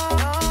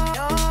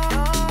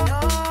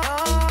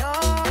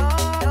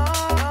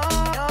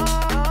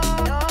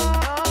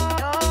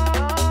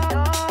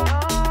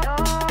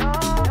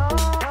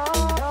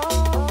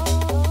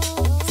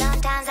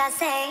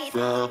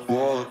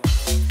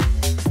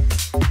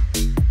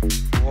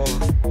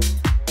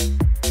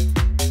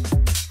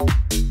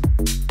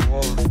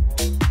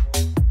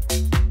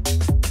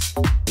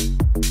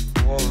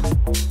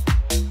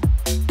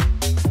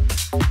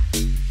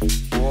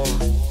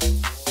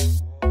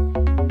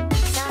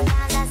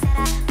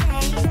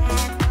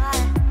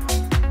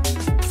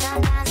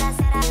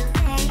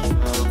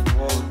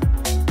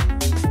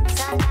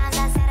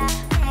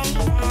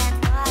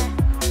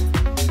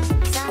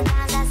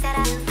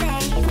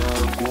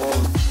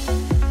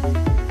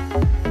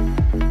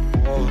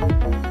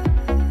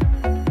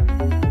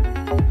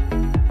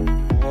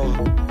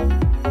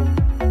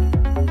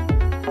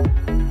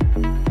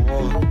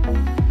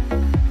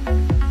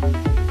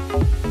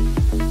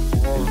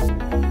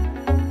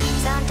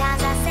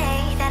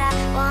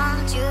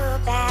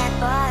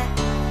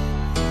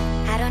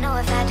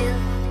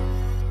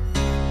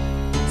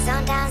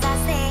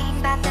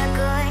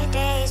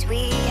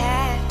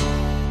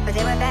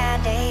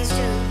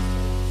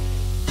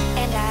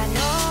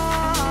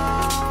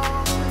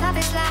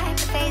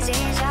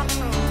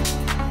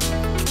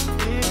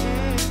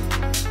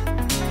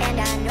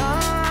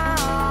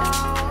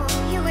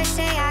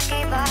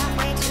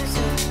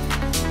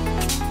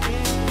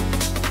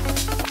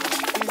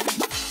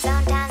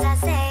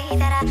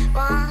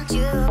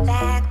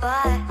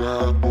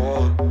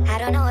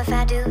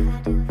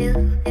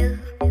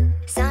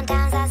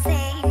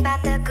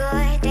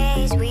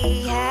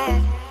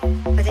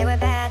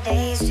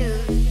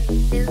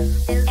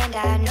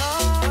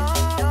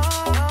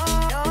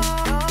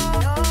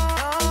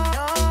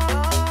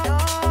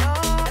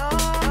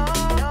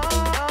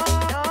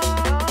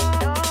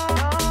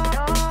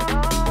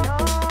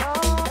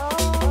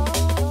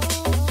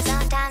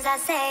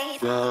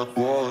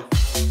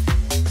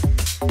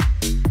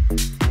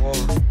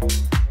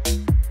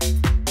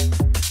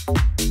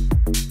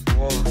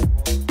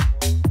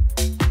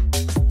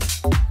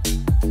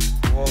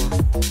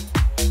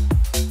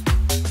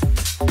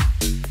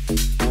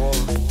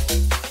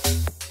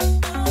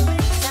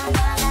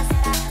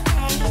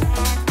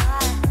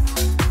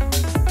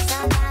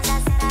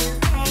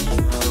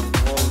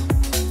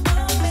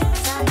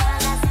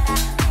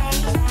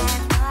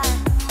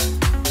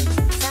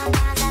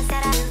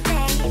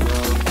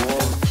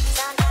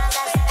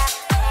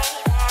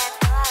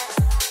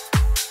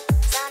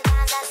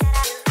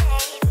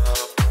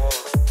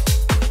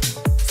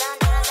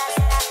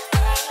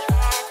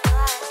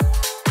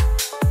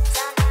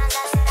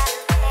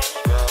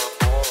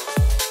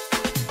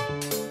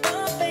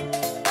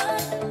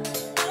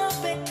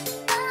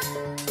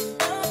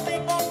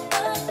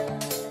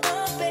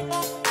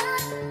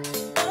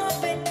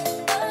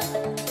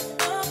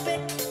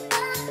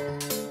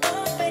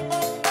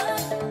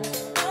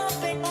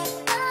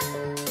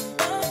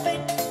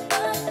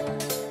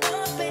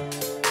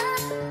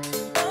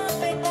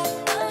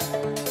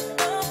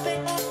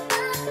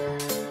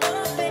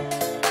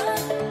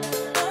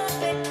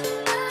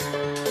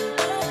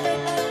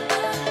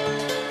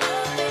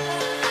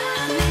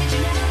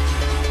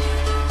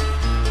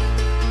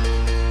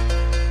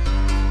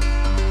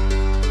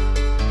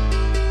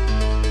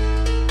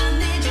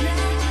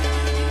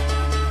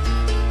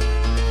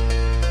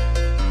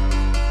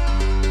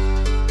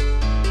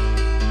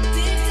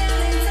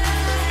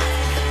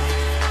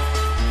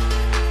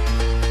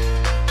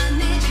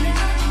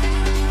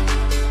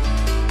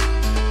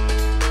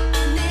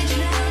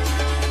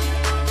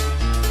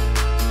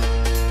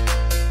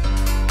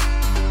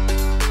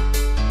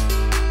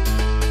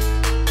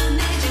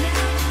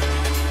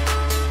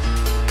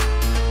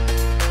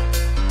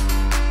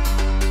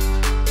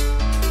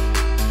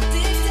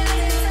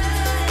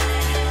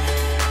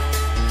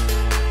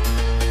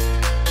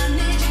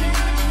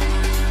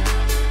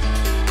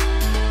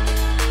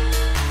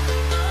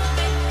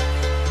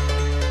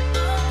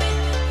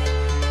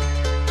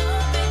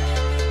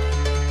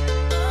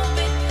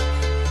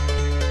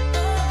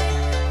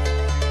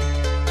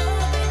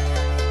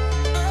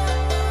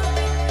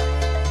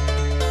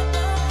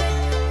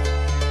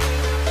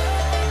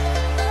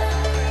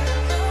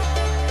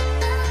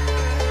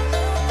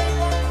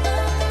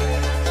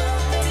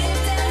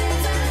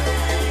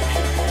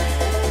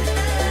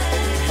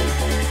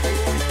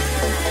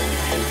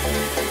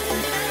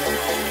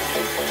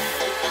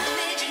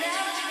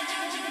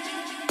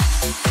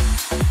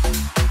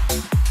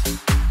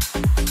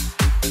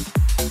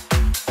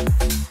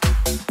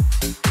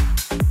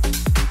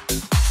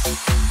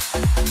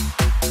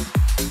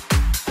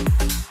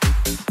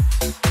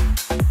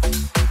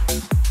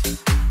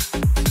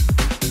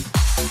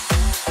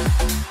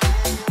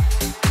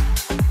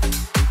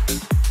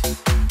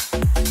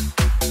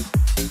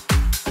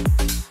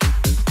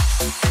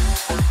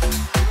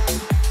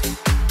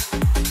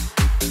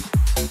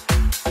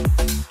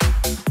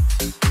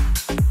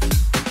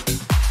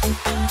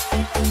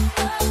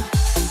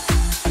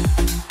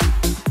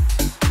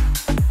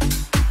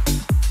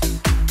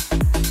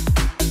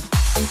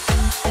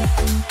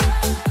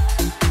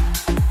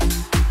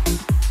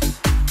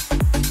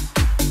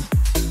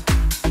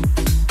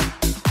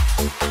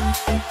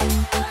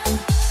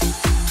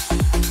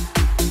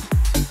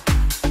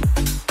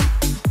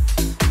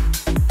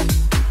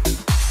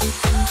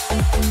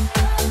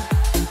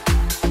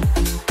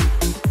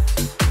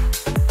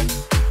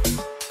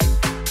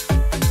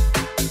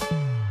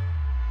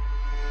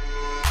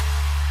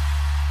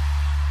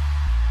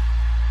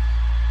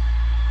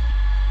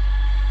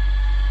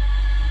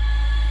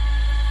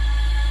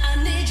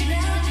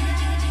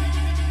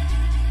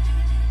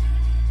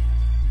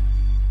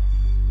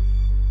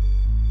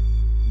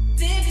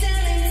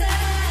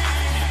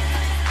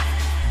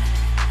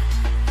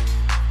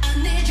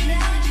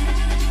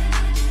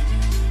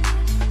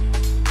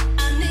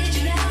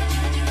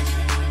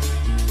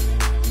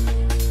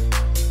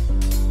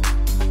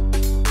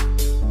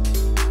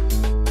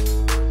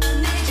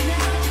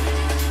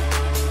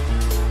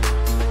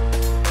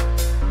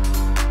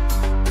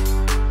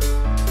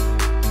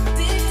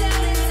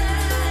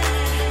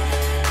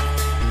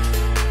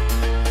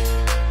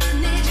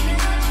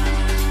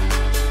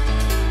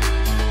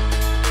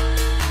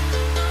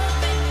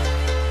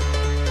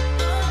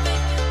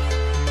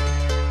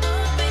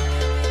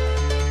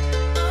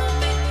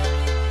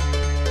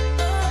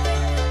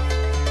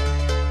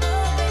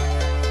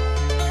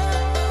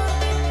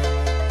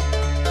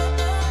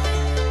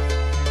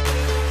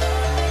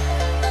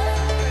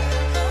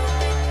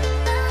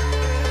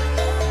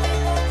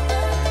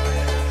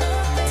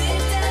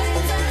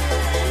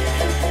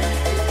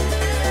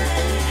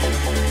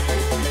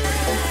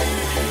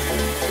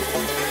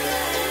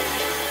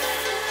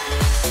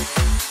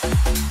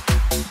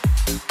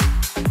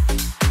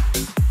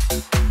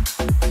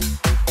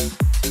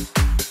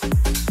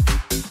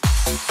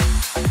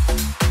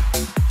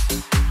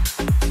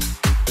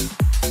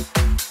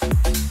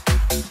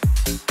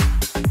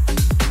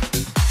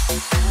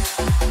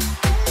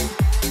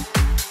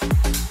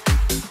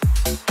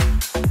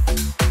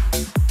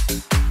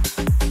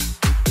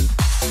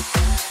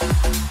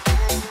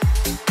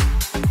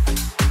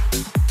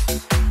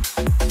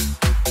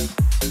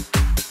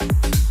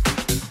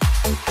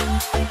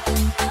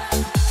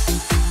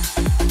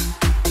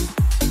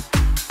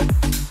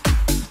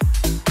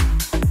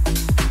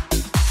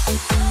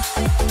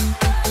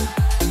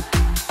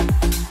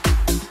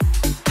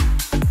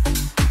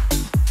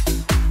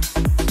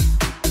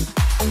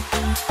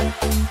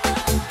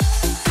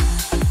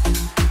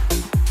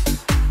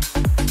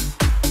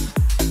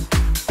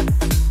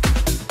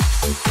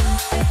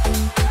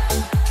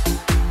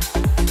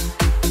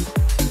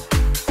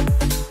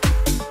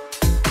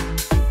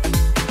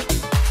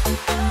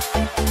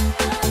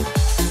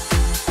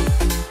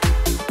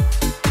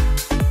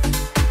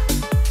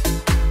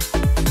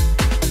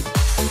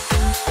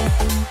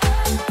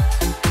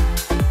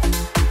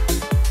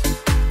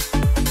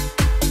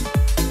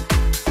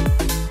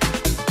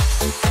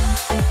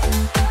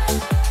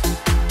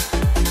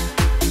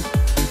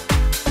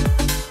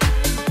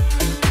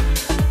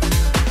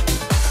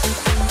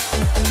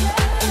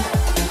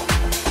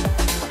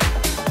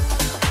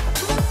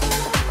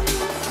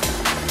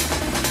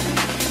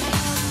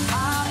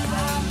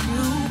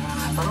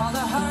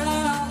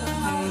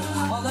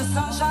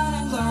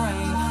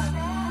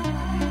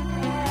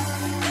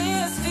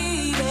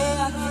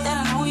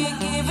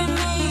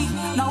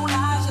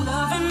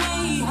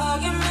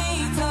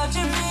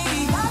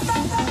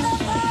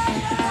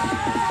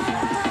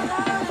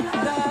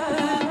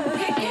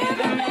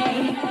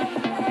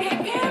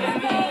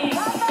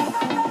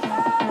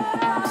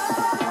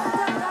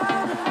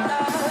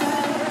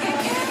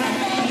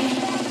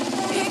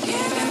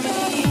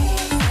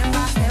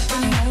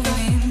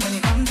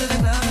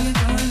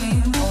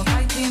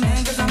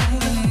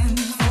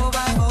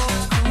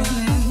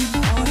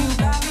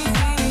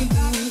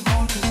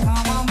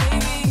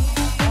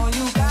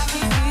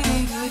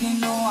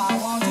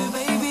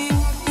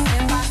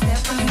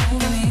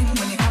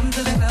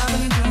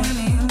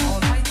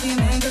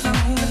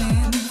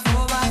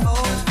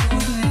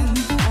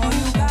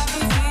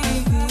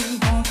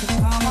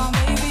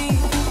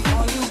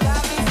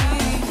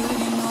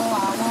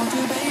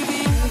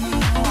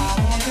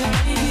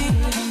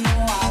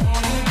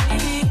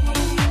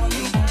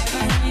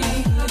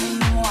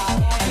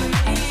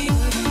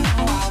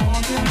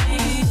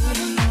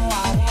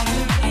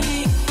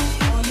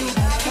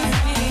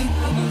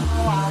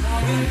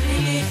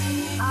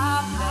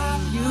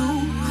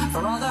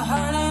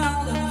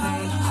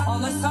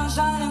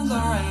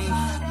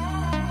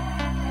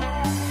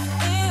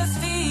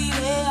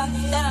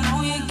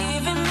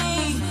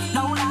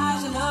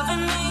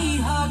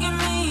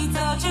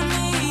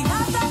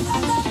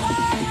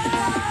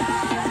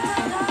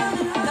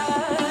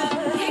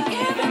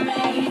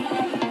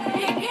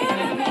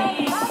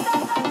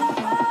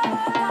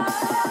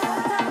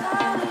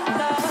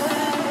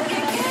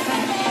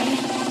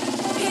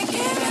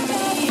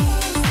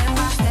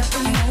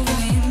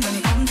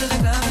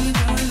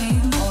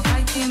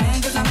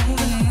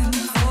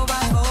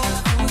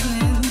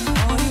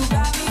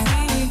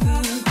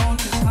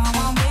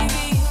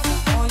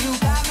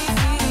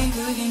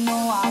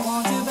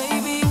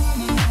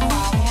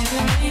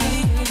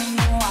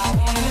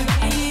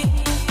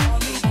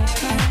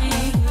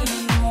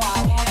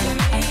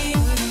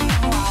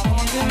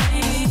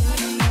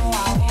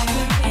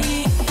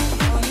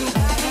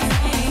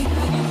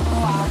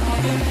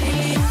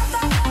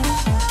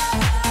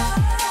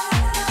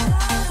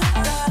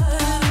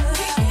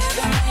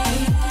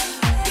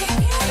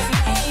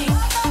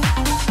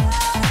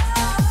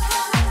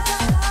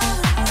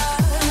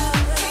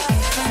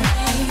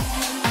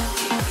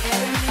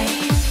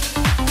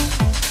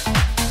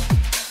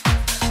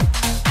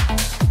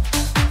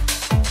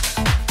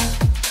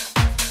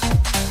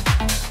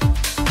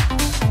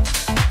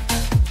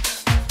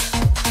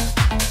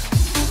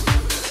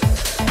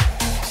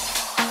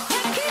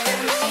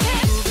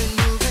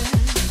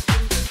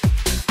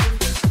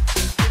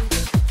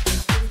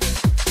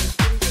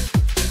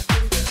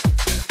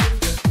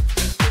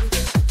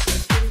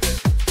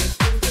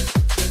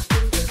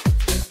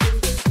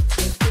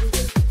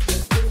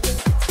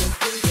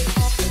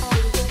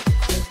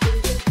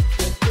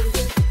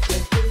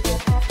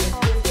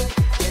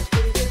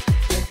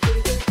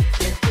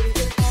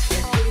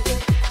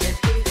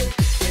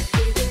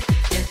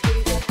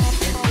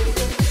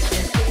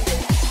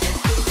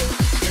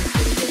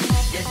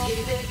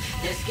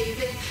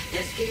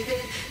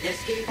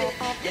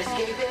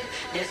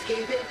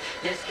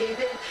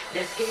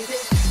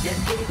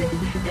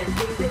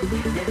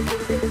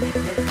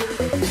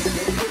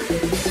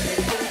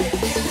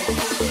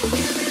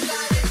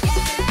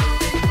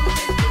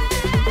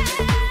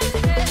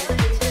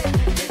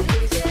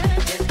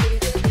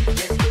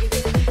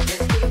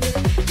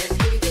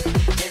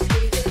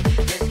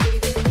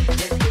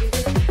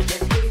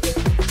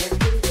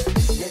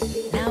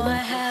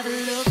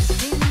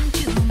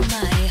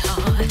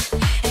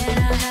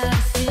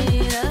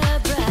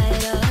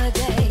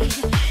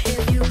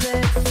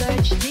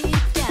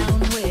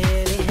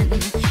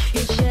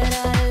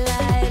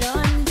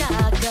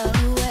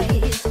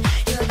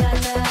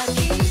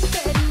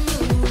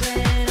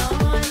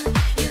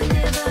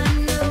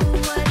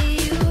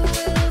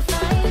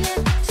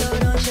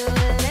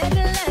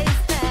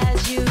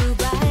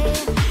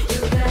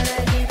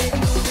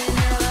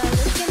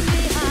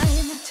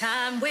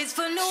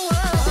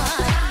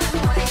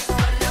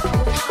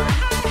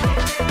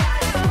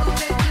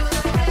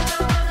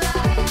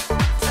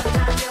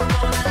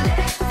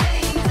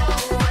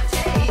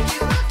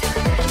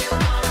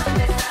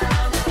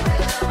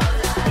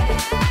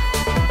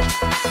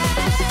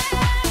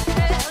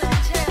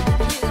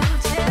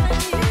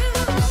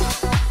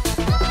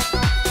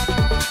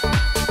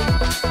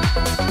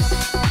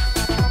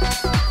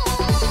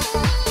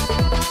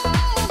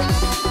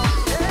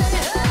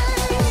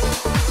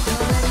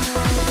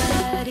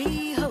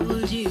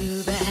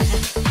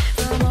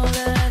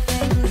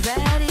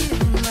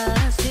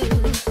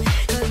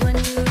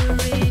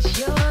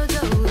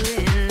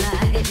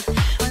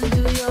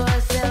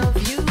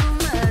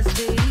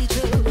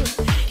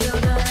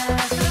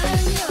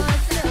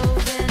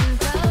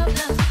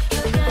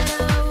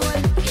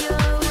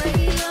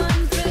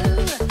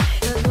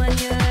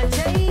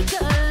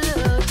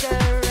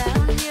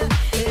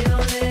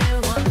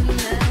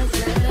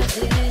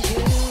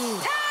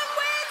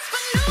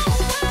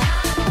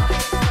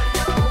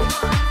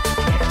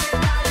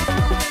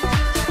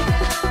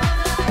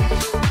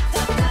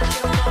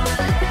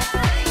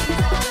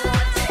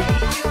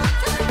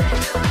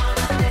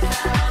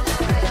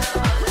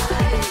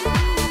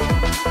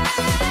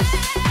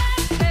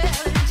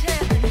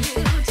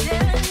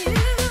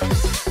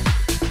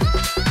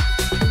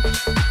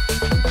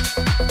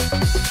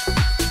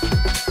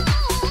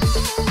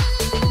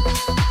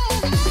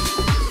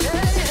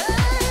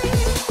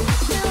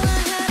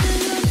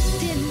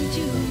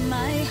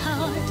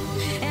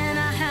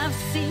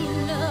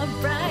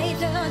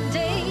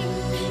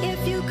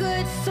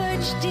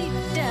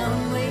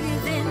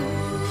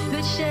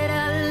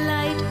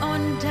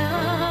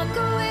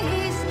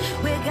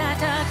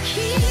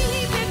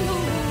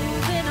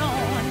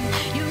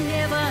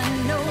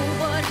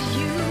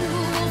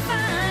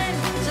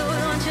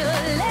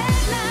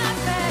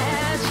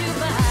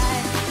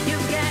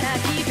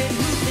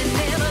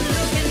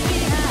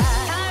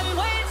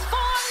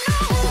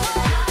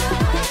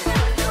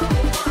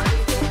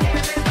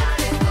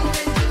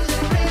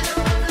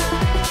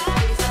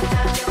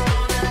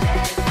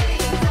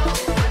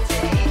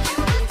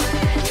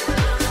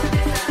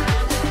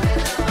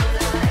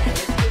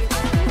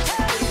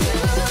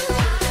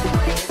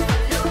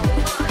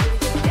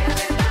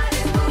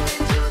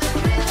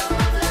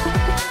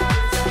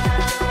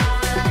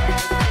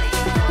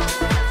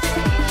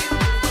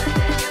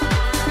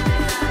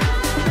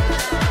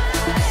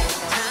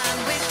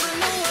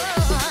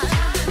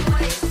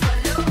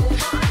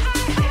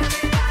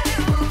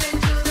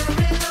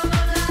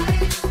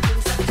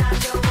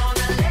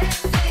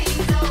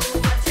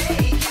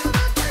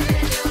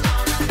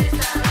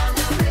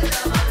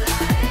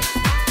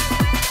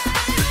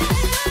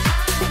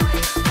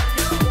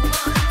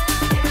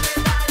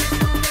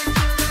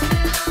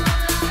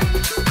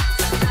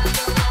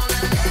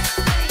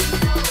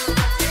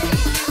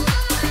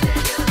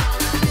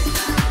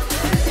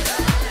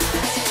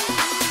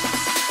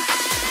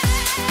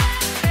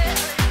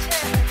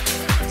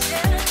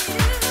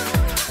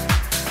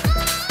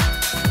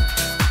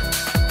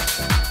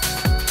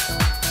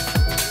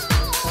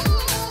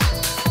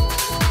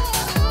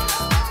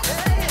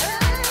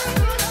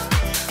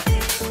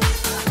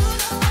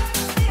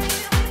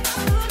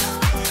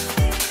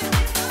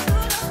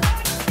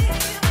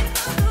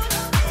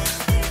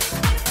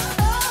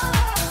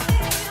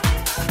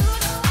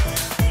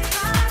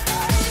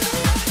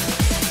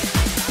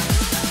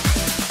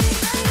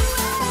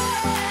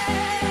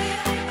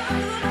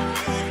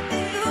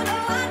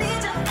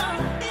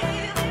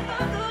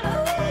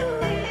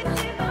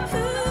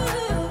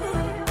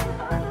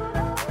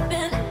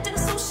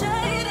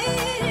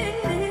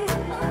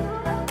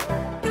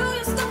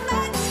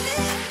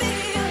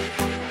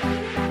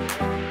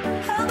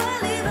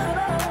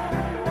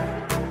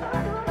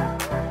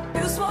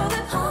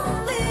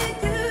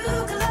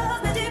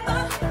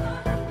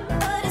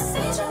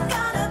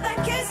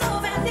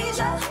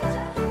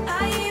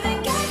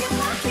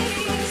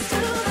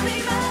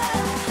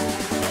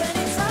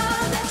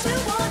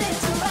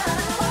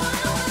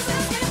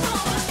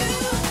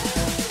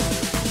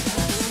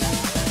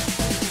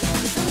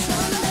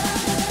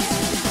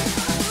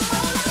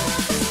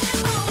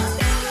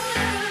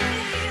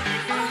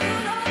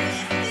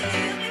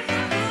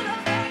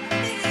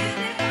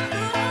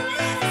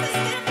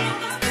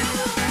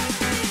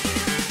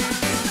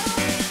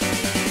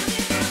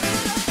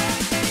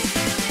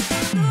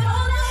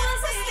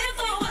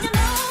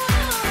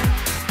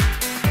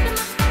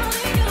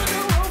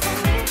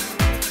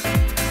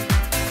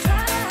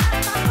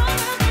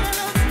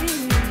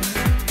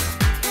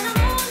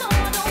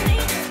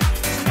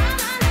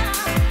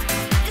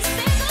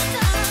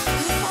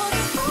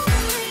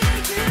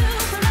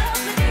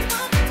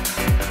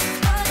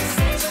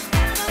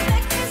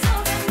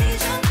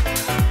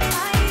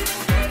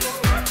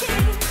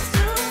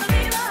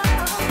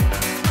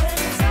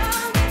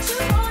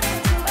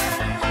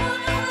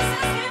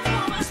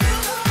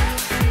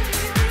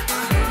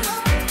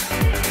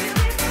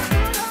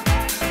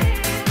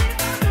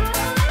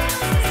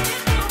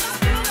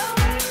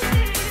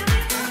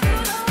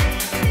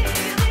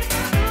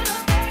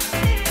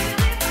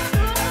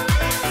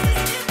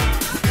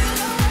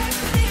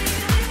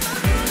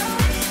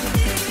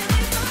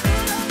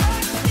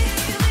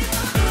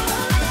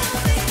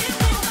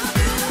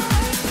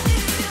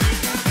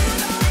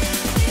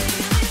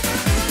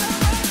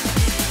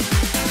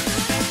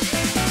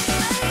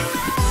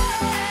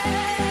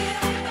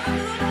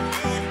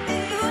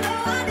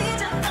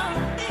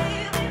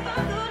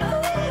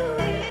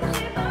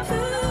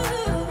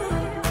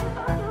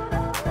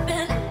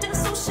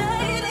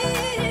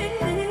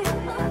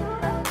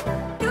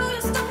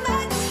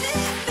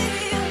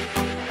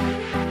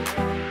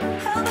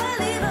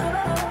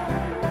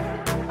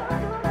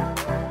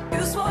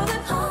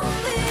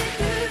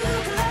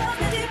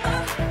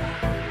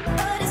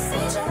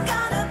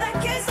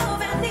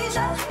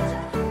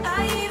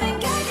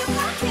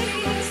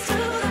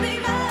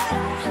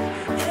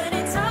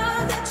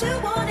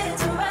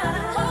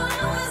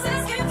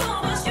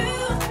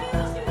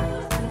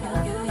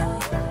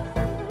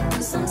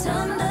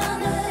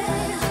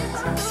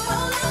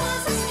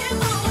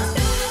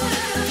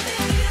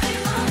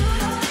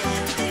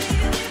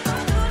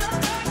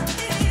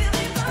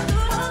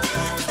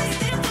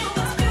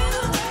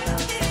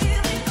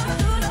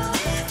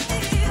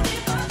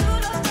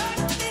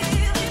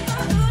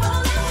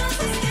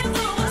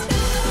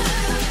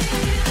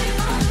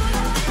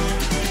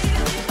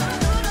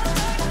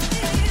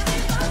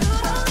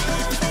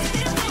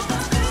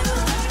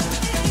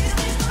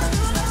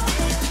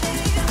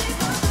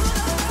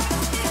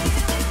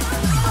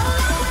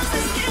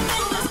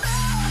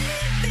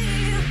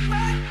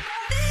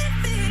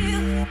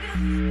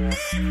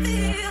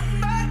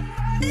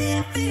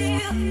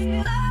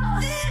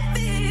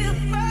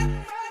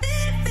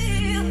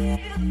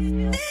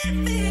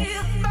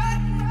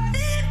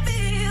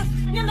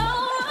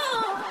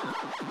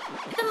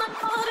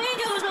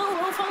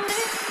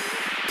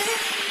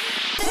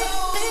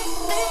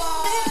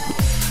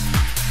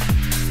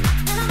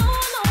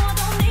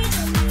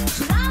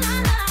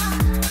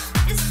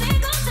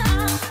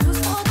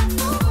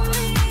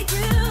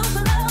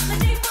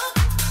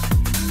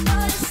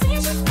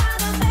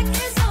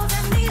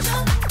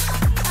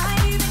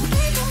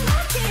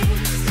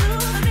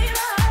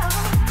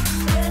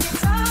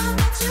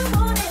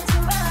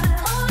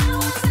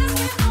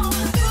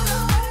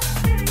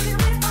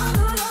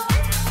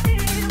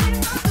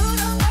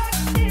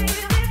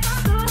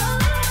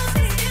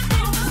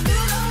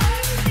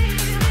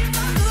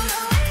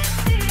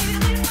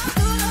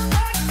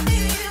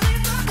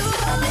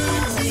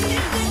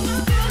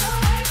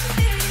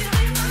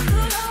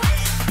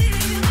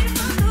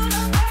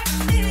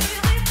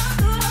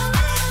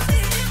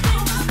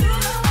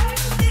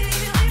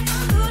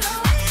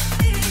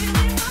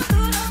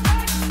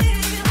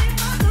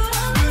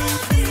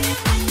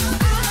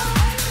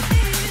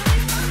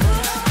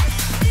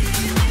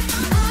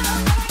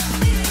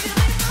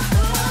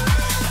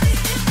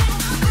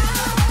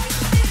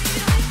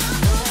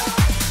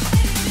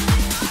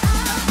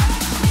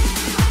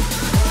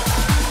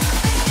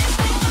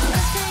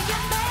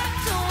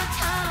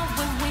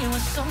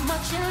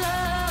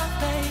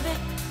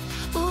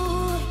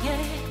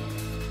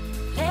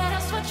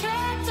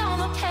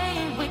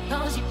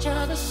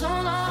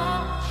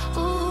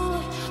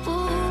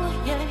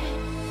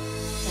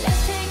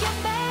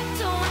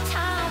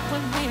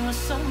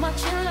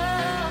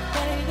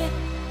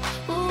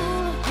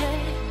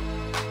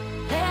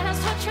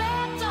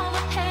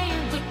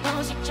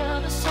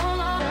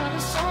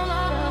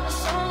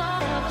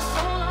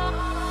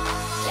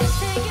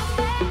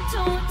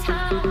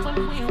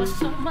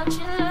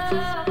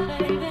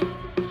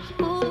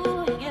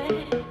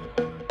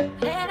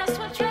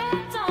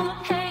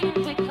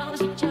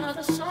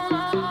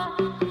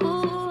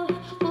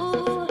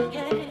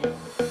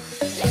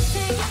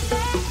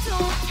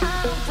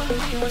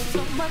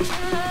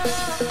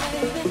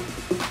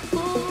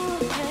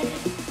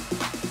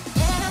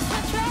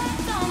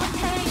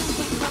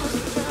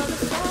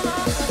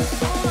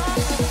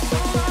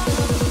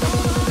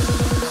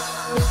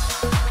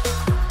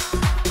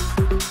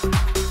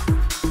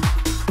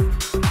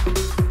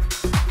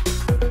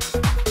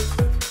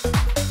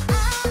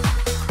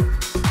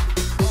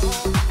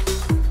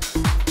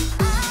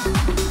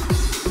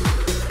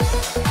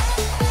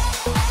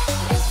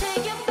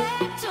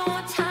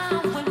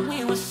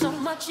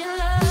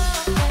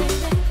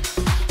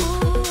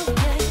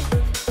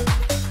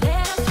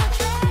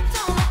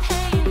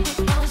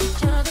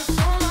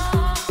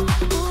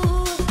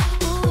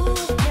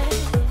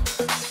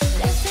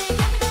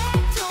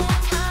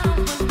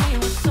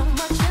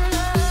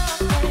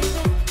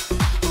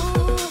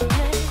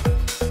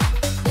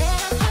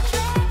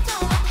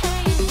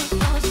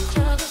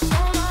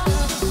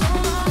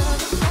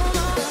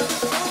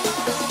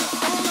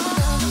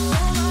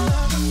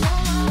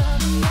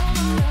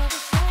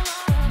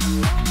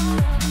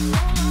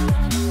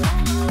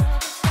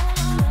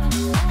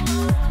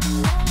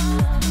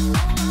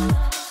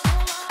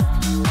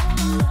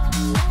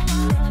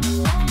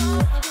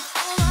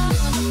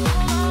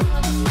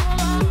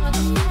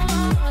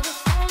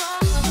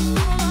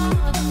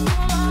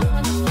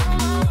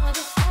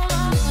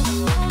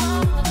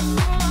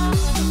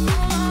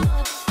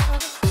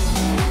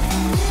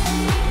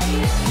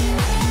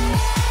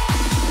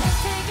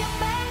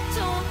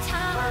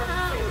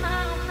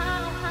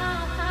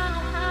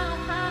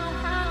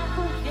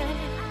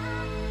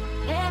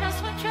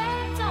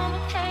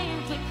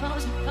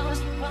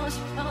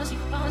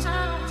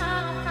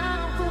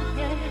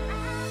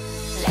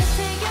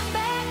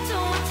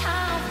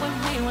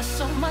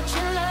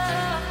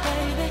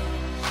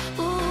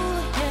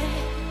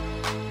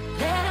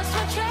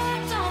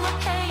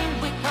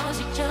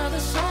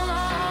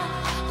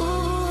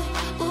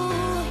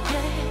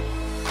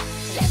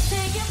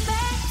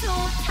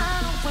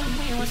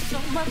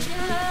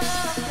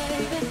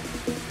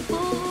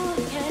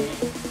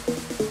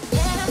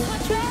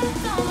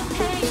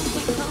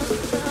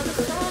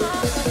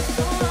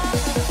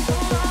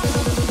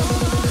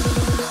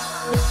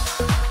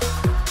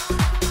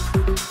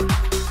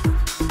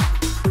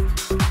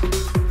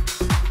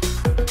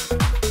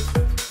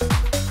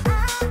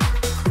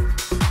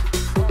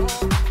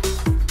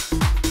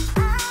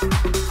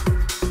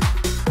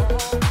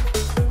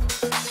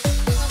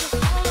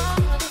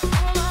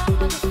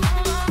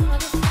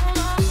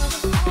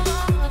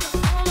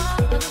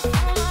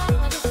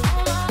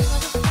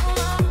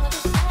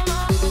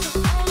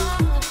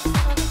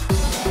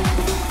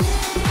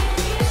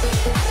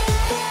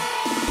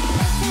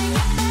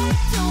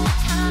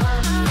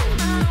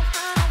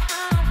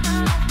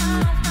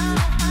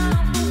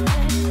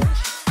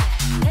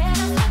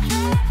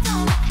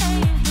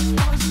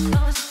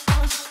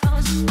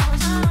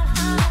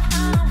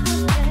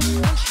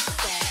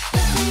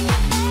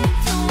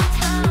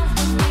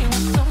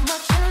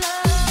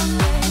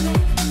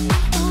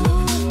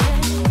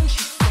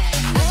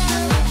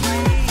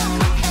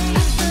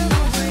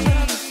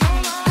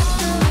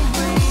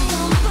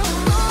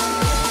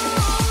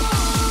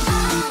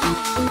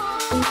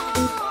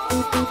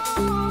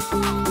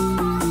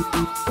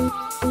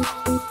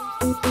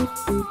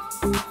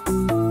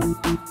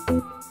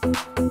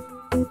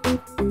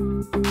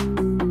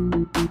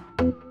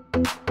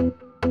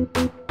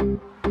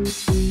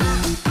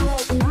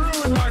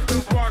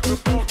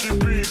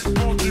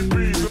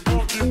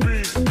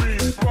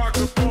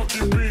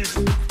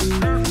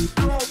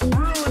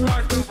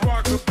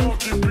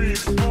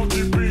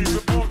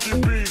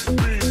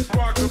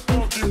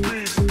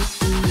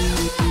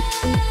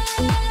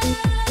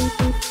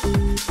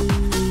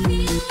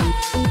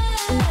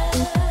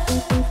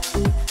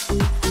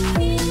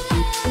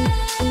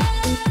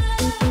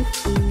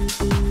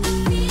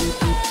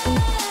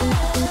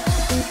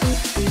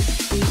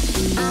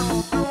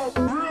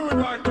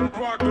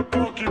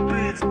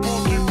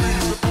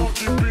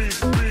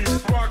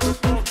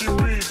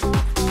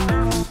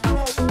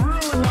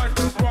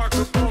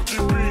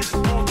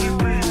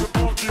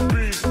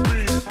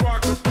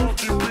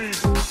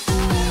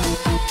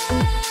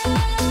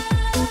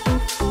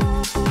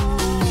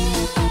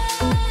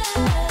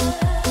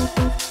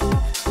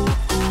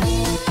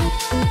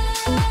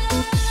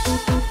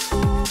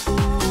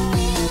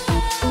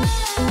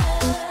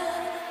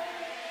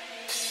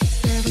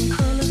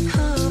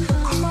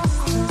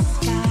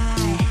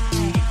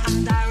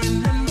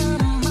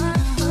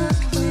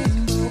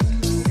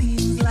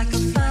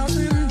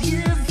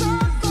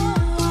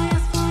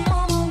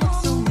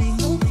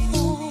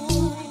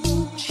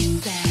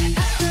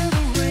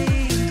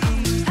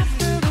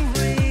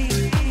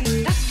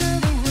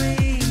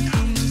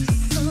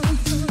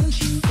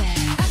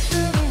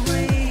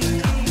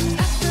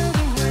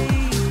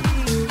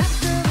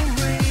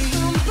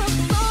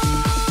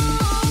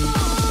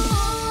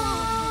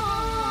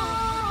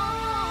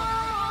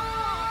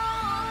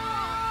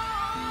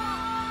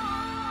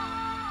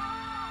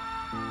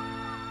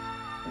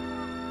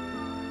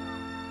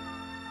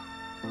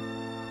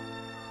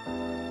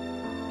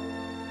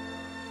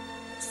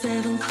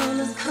 Seven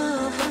colors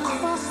curve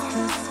across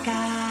the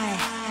sky,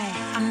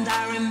 and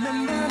I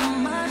remember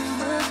my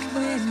first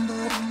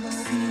rainbow.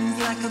 Seems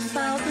like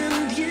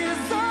 1,000 years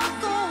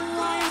ago.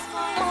 Why is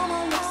Mama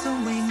looks a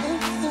rainbow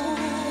for?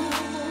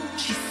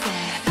 She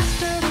said,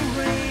 after the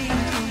rain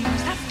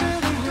comes, after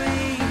the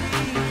rain,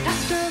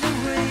 after the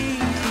rain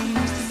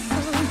comes the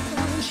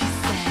sun. She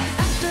said,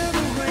 after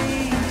the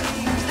rain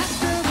comes,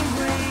 after the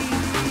rain,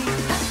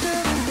 after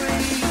the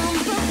rain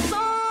comes the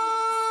sun.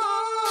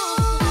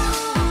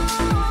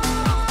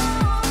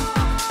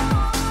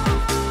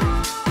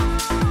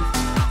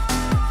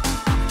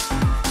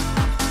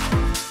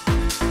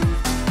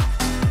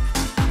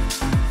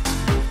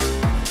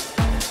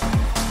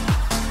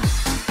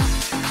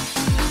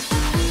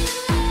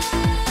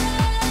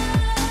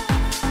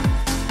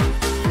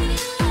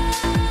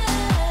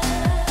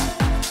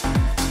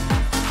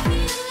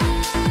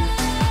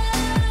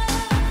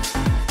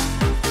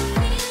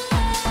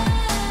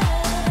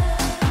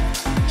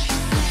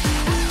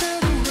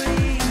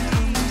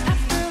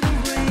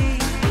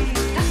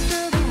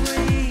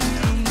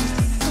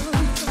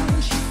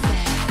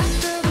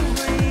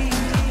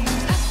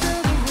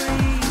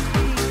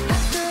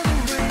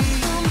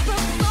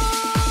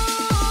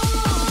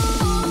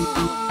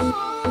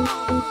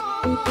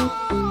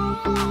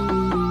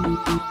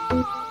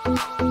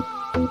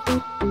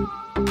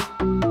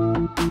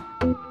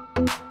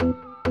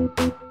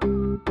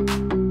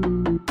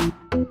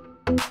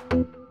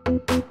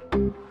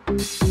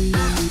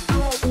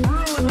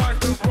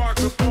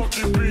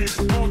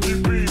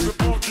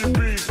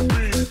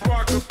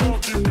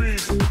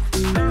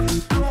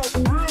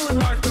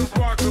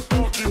 Rock the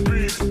funky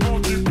beat.